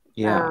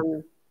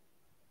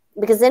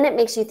 Because then it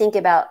makes you think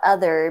about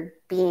other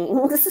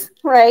beings,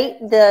 right?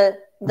 The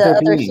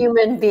other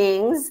human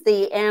beings,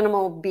 the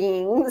animal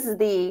beings,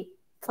 the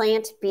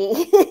plant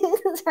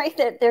beings, right?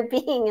 That they're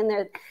being, and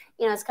they're,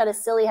 you know, it's kind of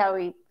silly how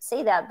we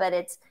say that, but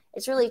it's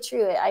really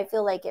true. I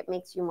feel like it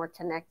makes you more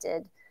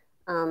connected.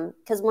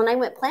 Because when I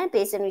went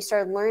plant-based and we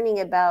started learning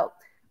about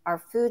our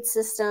food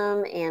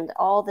system and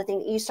all the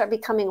things, you start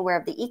becoming aware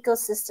of the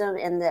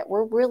ecosystem and that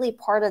we're really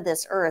part of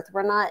this earth.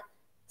 We're not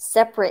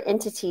separate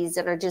entities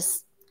that are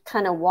just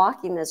kind of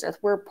walking this earth.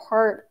 We're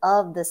part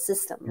of the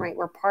system, right?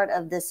 We're part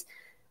of this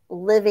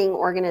living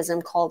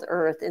organism called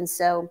earth. And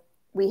so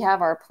we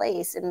have our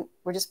place and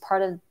we're just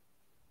part of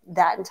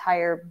that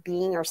entire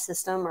being or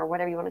system or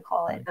whatever you want to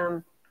call it.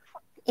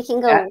 It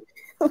can go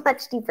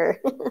much deeper.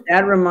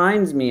 That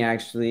reminds me,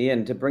 actually,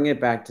 and to bring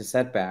it back to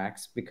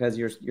setbacks, because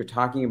you're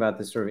talking about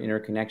this sort of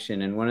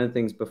interconnection. And one of the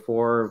things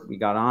before we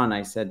got on,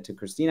 I said to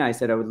Christina, I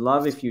said, I would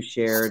love if you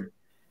shared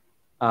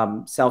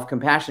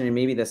self-compassion and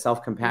maybe the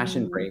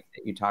self-compassion break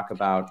that you talk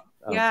about.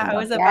 Yeah, I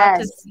was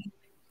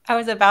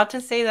about to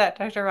say that,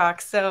 Dr.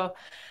 Rock. So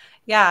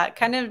yeah,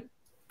 kind of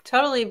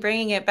totally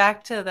bringing it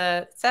back to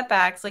the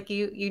setbacks. Like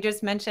you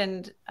just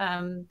mentioned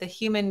the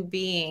human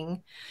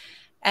being.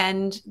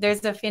 And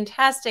there's a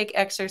fantastic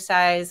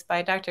exercise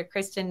by Dr.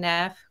 Kristen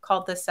Neff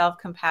called the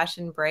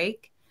self-compassion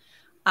break.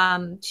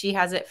 She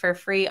has it for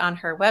free on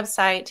her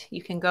website.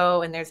 You can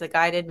go and there's a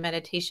guided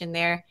meditation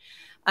there.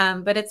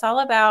 But it's all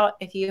about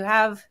if you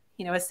have,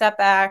 you know, a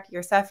setback,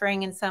 you're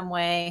suffering in some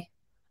way,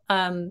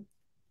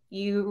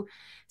 you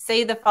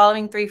say the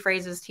following 3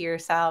 phrases to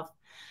yourself.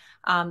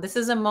 This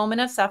is a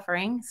moment of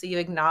suffering. So you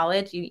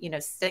acknowledge, you know,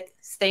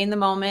 stay in the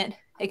moment,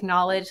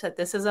 acknowledge that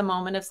this is a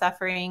moment of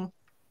suffering.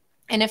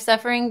 And if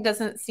suffering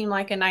doesn't seem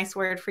like a nice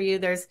word for you,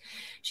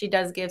 she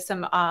does give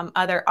some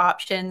other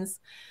options.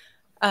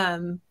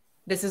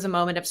 This is a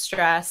moment of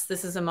stress.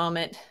 This is a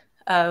moment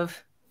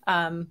of,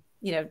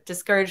 you know,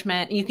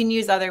 discouragement. You can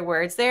use other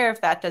words there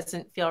if that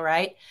doesn't feel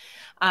right.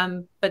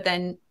 But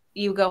then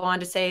you go on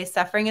to say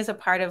suffering is a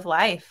part of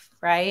life,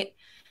 right?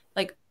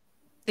 Like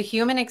the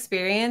human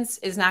experience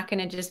is not going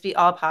to just be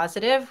all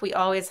positive. We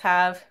always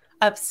have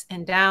ups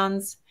and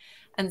downs.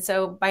 And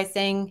so by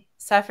saying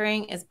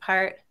suffering is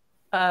part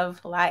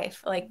of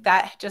life, like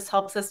that just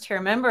helps us to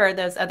remember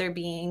those other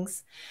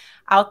beings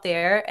out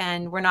there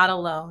and we're not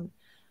alone.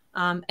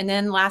 And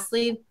then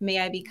lastly, may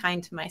I be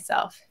kind to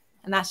myself.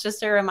 And that's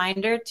just a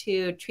reminder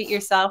to treat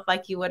yourself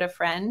like you would a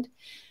friend.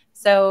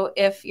 So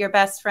if your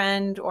best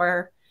friend,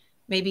 or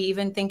maybe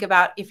even think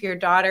about if your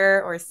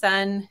daughter or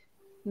son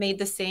made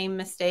the same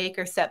mistake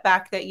or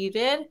setback that you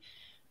did,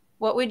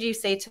 what would you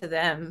say to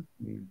them?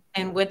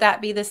 And would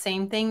that be the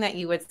same thing that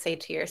you would say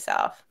to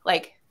yourself?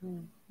 Like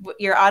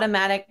your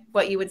automatic,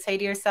 what you would say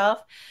to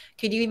yourself,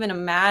 could you even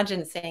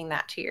imagine saying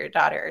that to your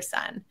daughter or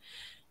son?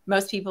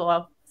 Most people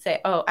will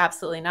say, oh,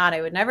 absolutely not.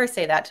 I would never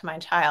say that to my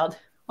child.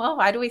 Well,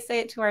 why do we say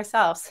it to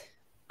ourselves?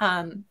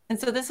 And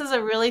so this is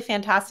a really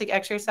fantastic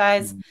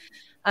exercise.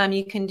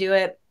 You can do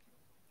it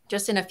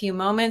just in a few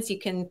moments. You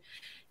can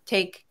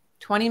take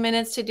 20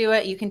 minutes to do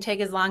it. You can take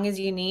as long as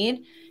you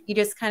need. You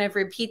just kind of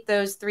repeat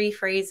those 3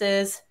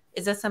 phrases.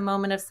 Is this a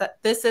moment of,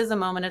 this is a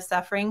moment of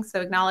suffering. So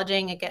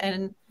acknowledging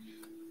again,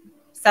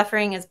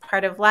 suffering is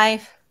part of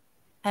life.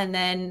 And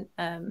then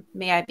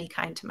may I be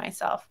kind to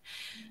myself.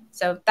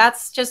 So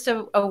that's just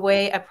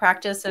a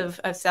practice of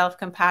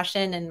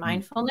self-compassion and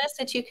mindfulness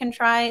that you can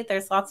try.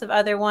 There's lots of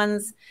other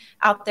ones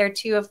out there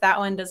too, if that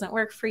one doesn't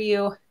work for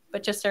you,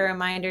 but just a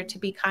reminder to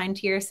be kind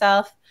to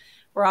yourself.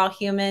 We're all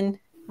human,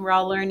 we're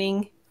all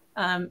learning.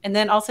 And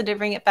then also to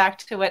bring it back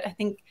to what I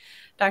think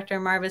Dr.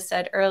 Marva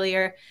said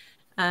earlier,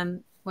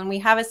 when we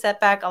have a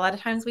setback, a lot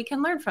of times we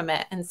can learn from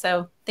it. And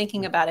so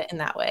thinking about it in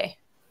that way,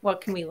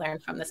 what can we learn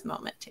from this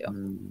moment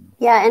too?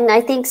 Yeah. And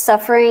I think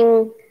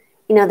suffering,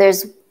 you know,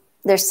 there's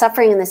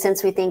suffering in the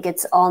sense we think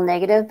it's all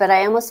negative, but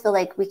I almost feel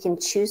like we can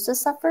choose to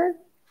suffer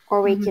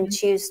or we can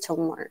choose to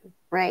learn.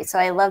 Right. So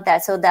I love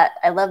that.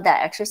 I love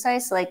that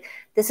exercise. So like,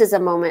 this is a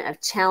moment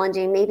of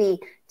challenging, maybe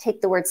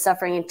take the word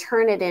suffering and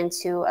turn it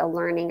into a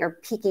learning or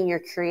piquing your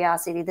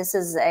curiosity. This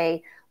is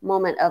a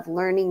moment of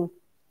learning,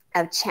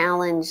 of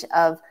challenge,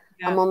 of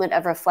a moment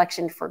of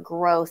reflection for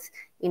growth,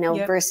 you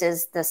know,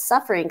 versus the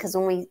suffering. Because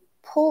when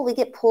we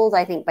get pulled,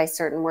 I think, by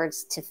certain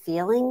words to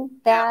feeling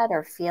bad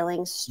or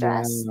feeling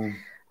stress.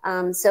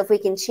 So if we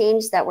can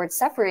change that word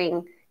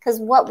suffering, because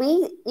what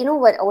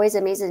always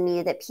amazes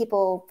me that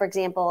people, for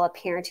example, a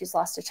parent who's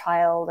lost a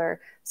child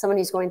or someone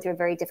who's going through a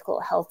very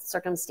difficult health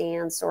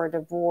circumstance or a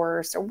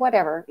divorce or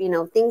whatever, you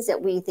know, things that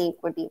we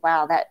think would be,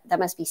 wow, that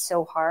must be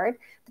so hard.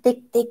 But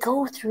they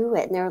go through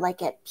it and they're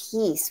like at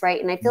peace,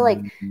 right? And I feel like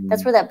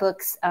that's where that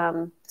book's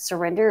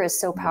Surrender is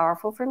so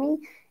powerful for me.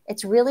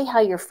 It's really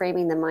how you're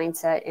framing the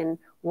mindset and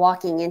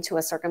walking into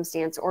a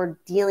circumstance or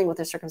dealing with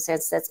a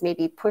circumstance that's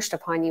maybe pushed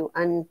upon you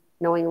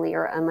unknowingly,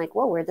 or I'm like,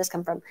 whoa, where'd this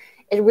come from?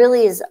 It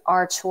really is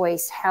our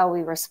choice how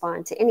we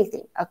respond to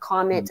anything, a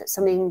comment,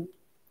 something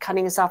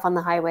cutting us off on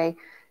the highway,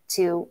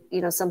 to,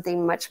 you know,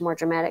 something much more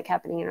dramatic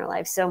happening in our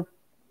life. So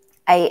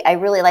I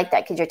really like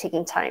that, because you're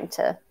taking time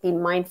to be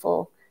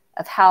mindful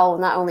of how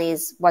not only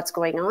is what's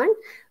going on,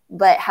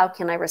 but how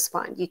can I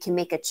respond? You can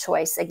make a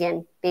choice,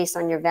 again, based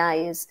on your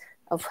values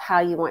of how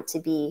you want to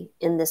be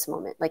in this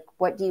moment. Like,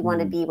 what do you want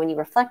to be when you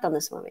reflect on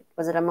this moment?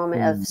 Was it a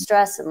moment of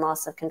stress and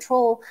loss of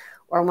control,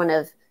 or one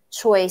of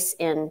choice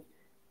and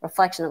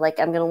reflection of like,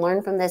 I'm going to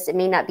learn from this. It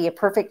may not be a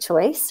perfect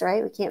choice,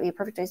 right? We can't be a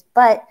perfect choice,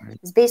 but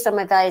it's based on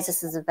my values.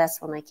 This is the best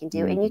one I can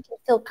do. And you can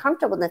feel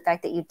comfortable in the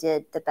fact that you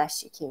did the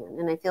best you can.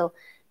 And I feel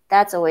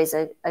that's always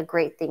a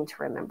great thing to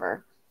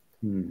remember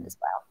as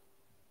well.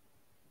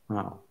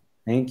 Wow.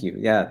 Thank you.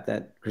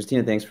 Yeah.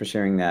 Christina, thanks for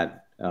sharing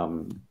that.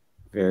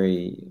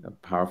 Very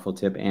powerful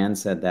tip, and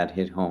said that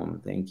hit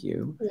home. Thank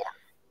you. Yeah.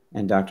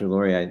 And Dr.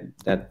 Lori,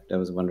 that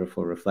was a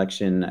wonderful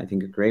reflection. I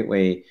think a great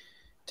way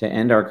to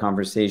end our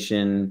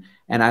conversation.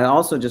 And I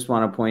also just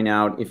want to point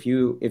out, if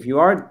you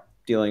are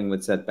dealing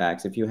with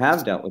setbacks, if you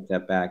have dealt with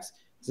setbacks,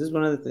 this is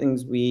one of the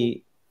things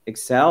we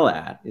excel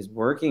at, is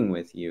working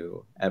with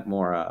you at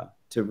Mora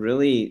to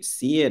really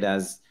see it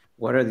as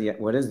what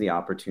is the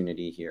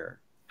opportunity here?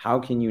 How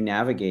can you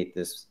navigate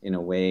this in a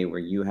way where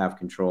you have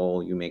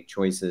control, you make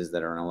choices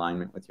that are in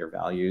alignment with your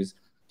values,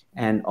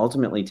 and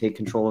ultimately take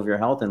control of your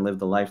health and live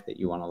the life that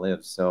you want to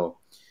live? So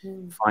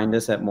find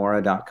us at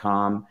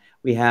Mora.com.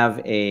 We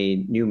have a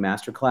new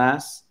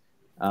masterclass,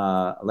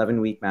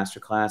 11-week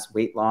masterclass,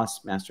 weight loss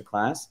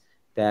masterclass,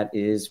 that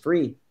is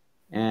free.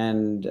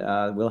 And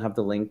we'll have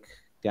the link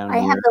down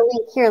here. I have the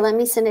link here. Let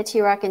me send it to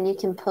you, Rock, and you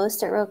can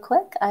post it real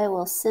quick. I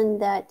will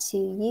send that to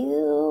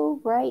you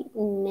right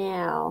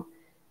now.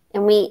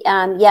 And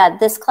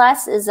this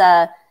class is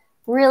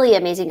really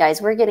amazing,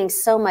 guys. We're getting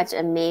so much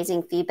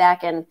amazing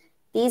feedback, and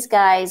these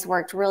guys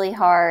worked really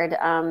hard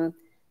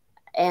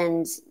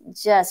and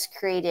just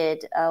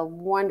created a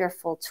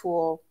wonderful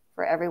tool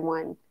for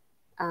everyone.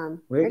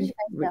 Where did you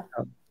guys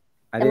go?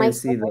 I didn't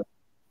see the.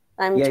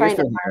 I'm trying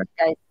to find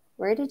you guys.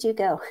 Where did you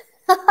go?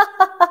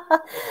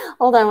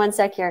 Hold on one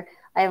sec here.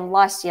 I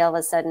lost you all of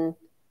a sudden.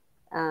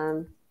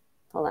 Hold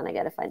on, I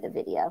got to find the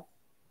video.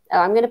 Oh,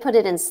 I'm going to put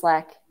it in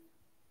Slack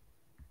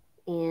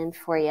and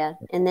for you.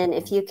 And then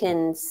if you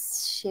can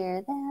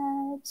share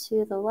that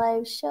to the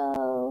live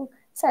show.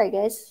 Sorry,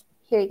 guys.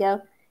 Here you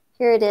go.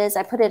 Here it is.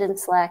 I put it in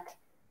Slack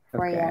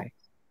for you.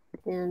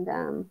 And,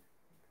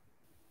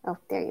 oh,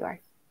 there you are.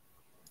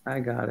 I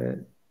got it.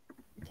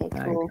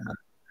 Okay, cool.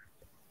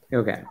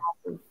 Okay.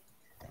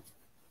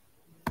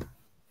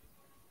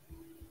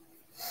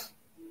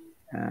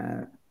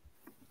 There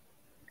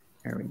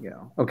we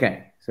go.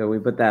 Okay, so we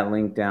put that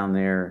link down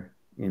there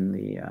in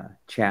the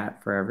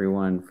chat for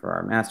everyone for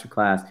our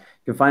masterclass.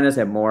 You can find us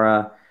at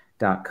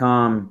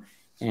Mora.com.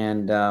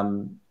 And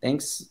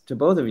thanks to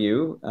both of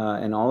you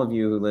and all of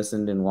you who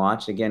listened and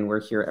watched. Again,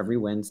 we're here every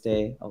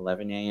Wednesday,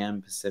 11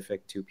 a.m.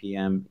 Pacific, 2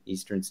 p.m.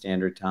 Eastern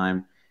Standard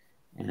Time.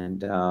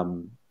 And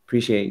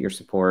appreciate your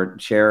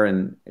support. Share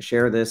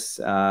this.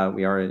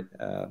 We are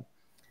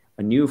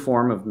a new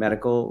form of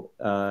medical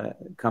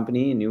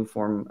company, a new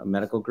form of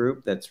medical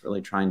group that's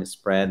really trying to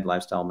spread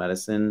lifestyle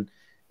medicine,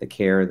 the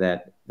care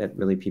that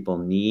really people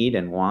need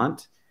and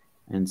want.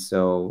 And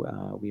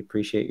so we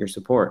appreciate your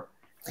support,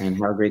 and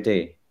have a great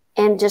day.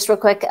 And just real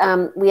quick,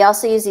 we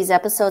also use these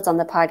episodes on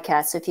the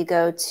podcast. So if you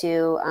go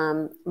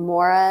to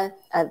Mora,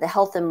 the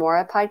Health and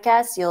Mora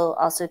podcast, you'll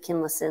also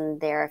can listen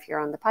there if you're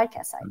on the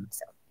podcast side.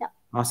 So yeah.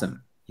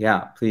 Awesome.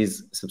 Yeah,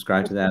 please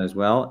subscribe to that as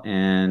well.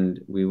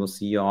 And we will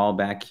see you all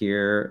back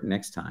here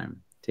next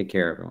time. Take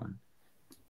care, everyone.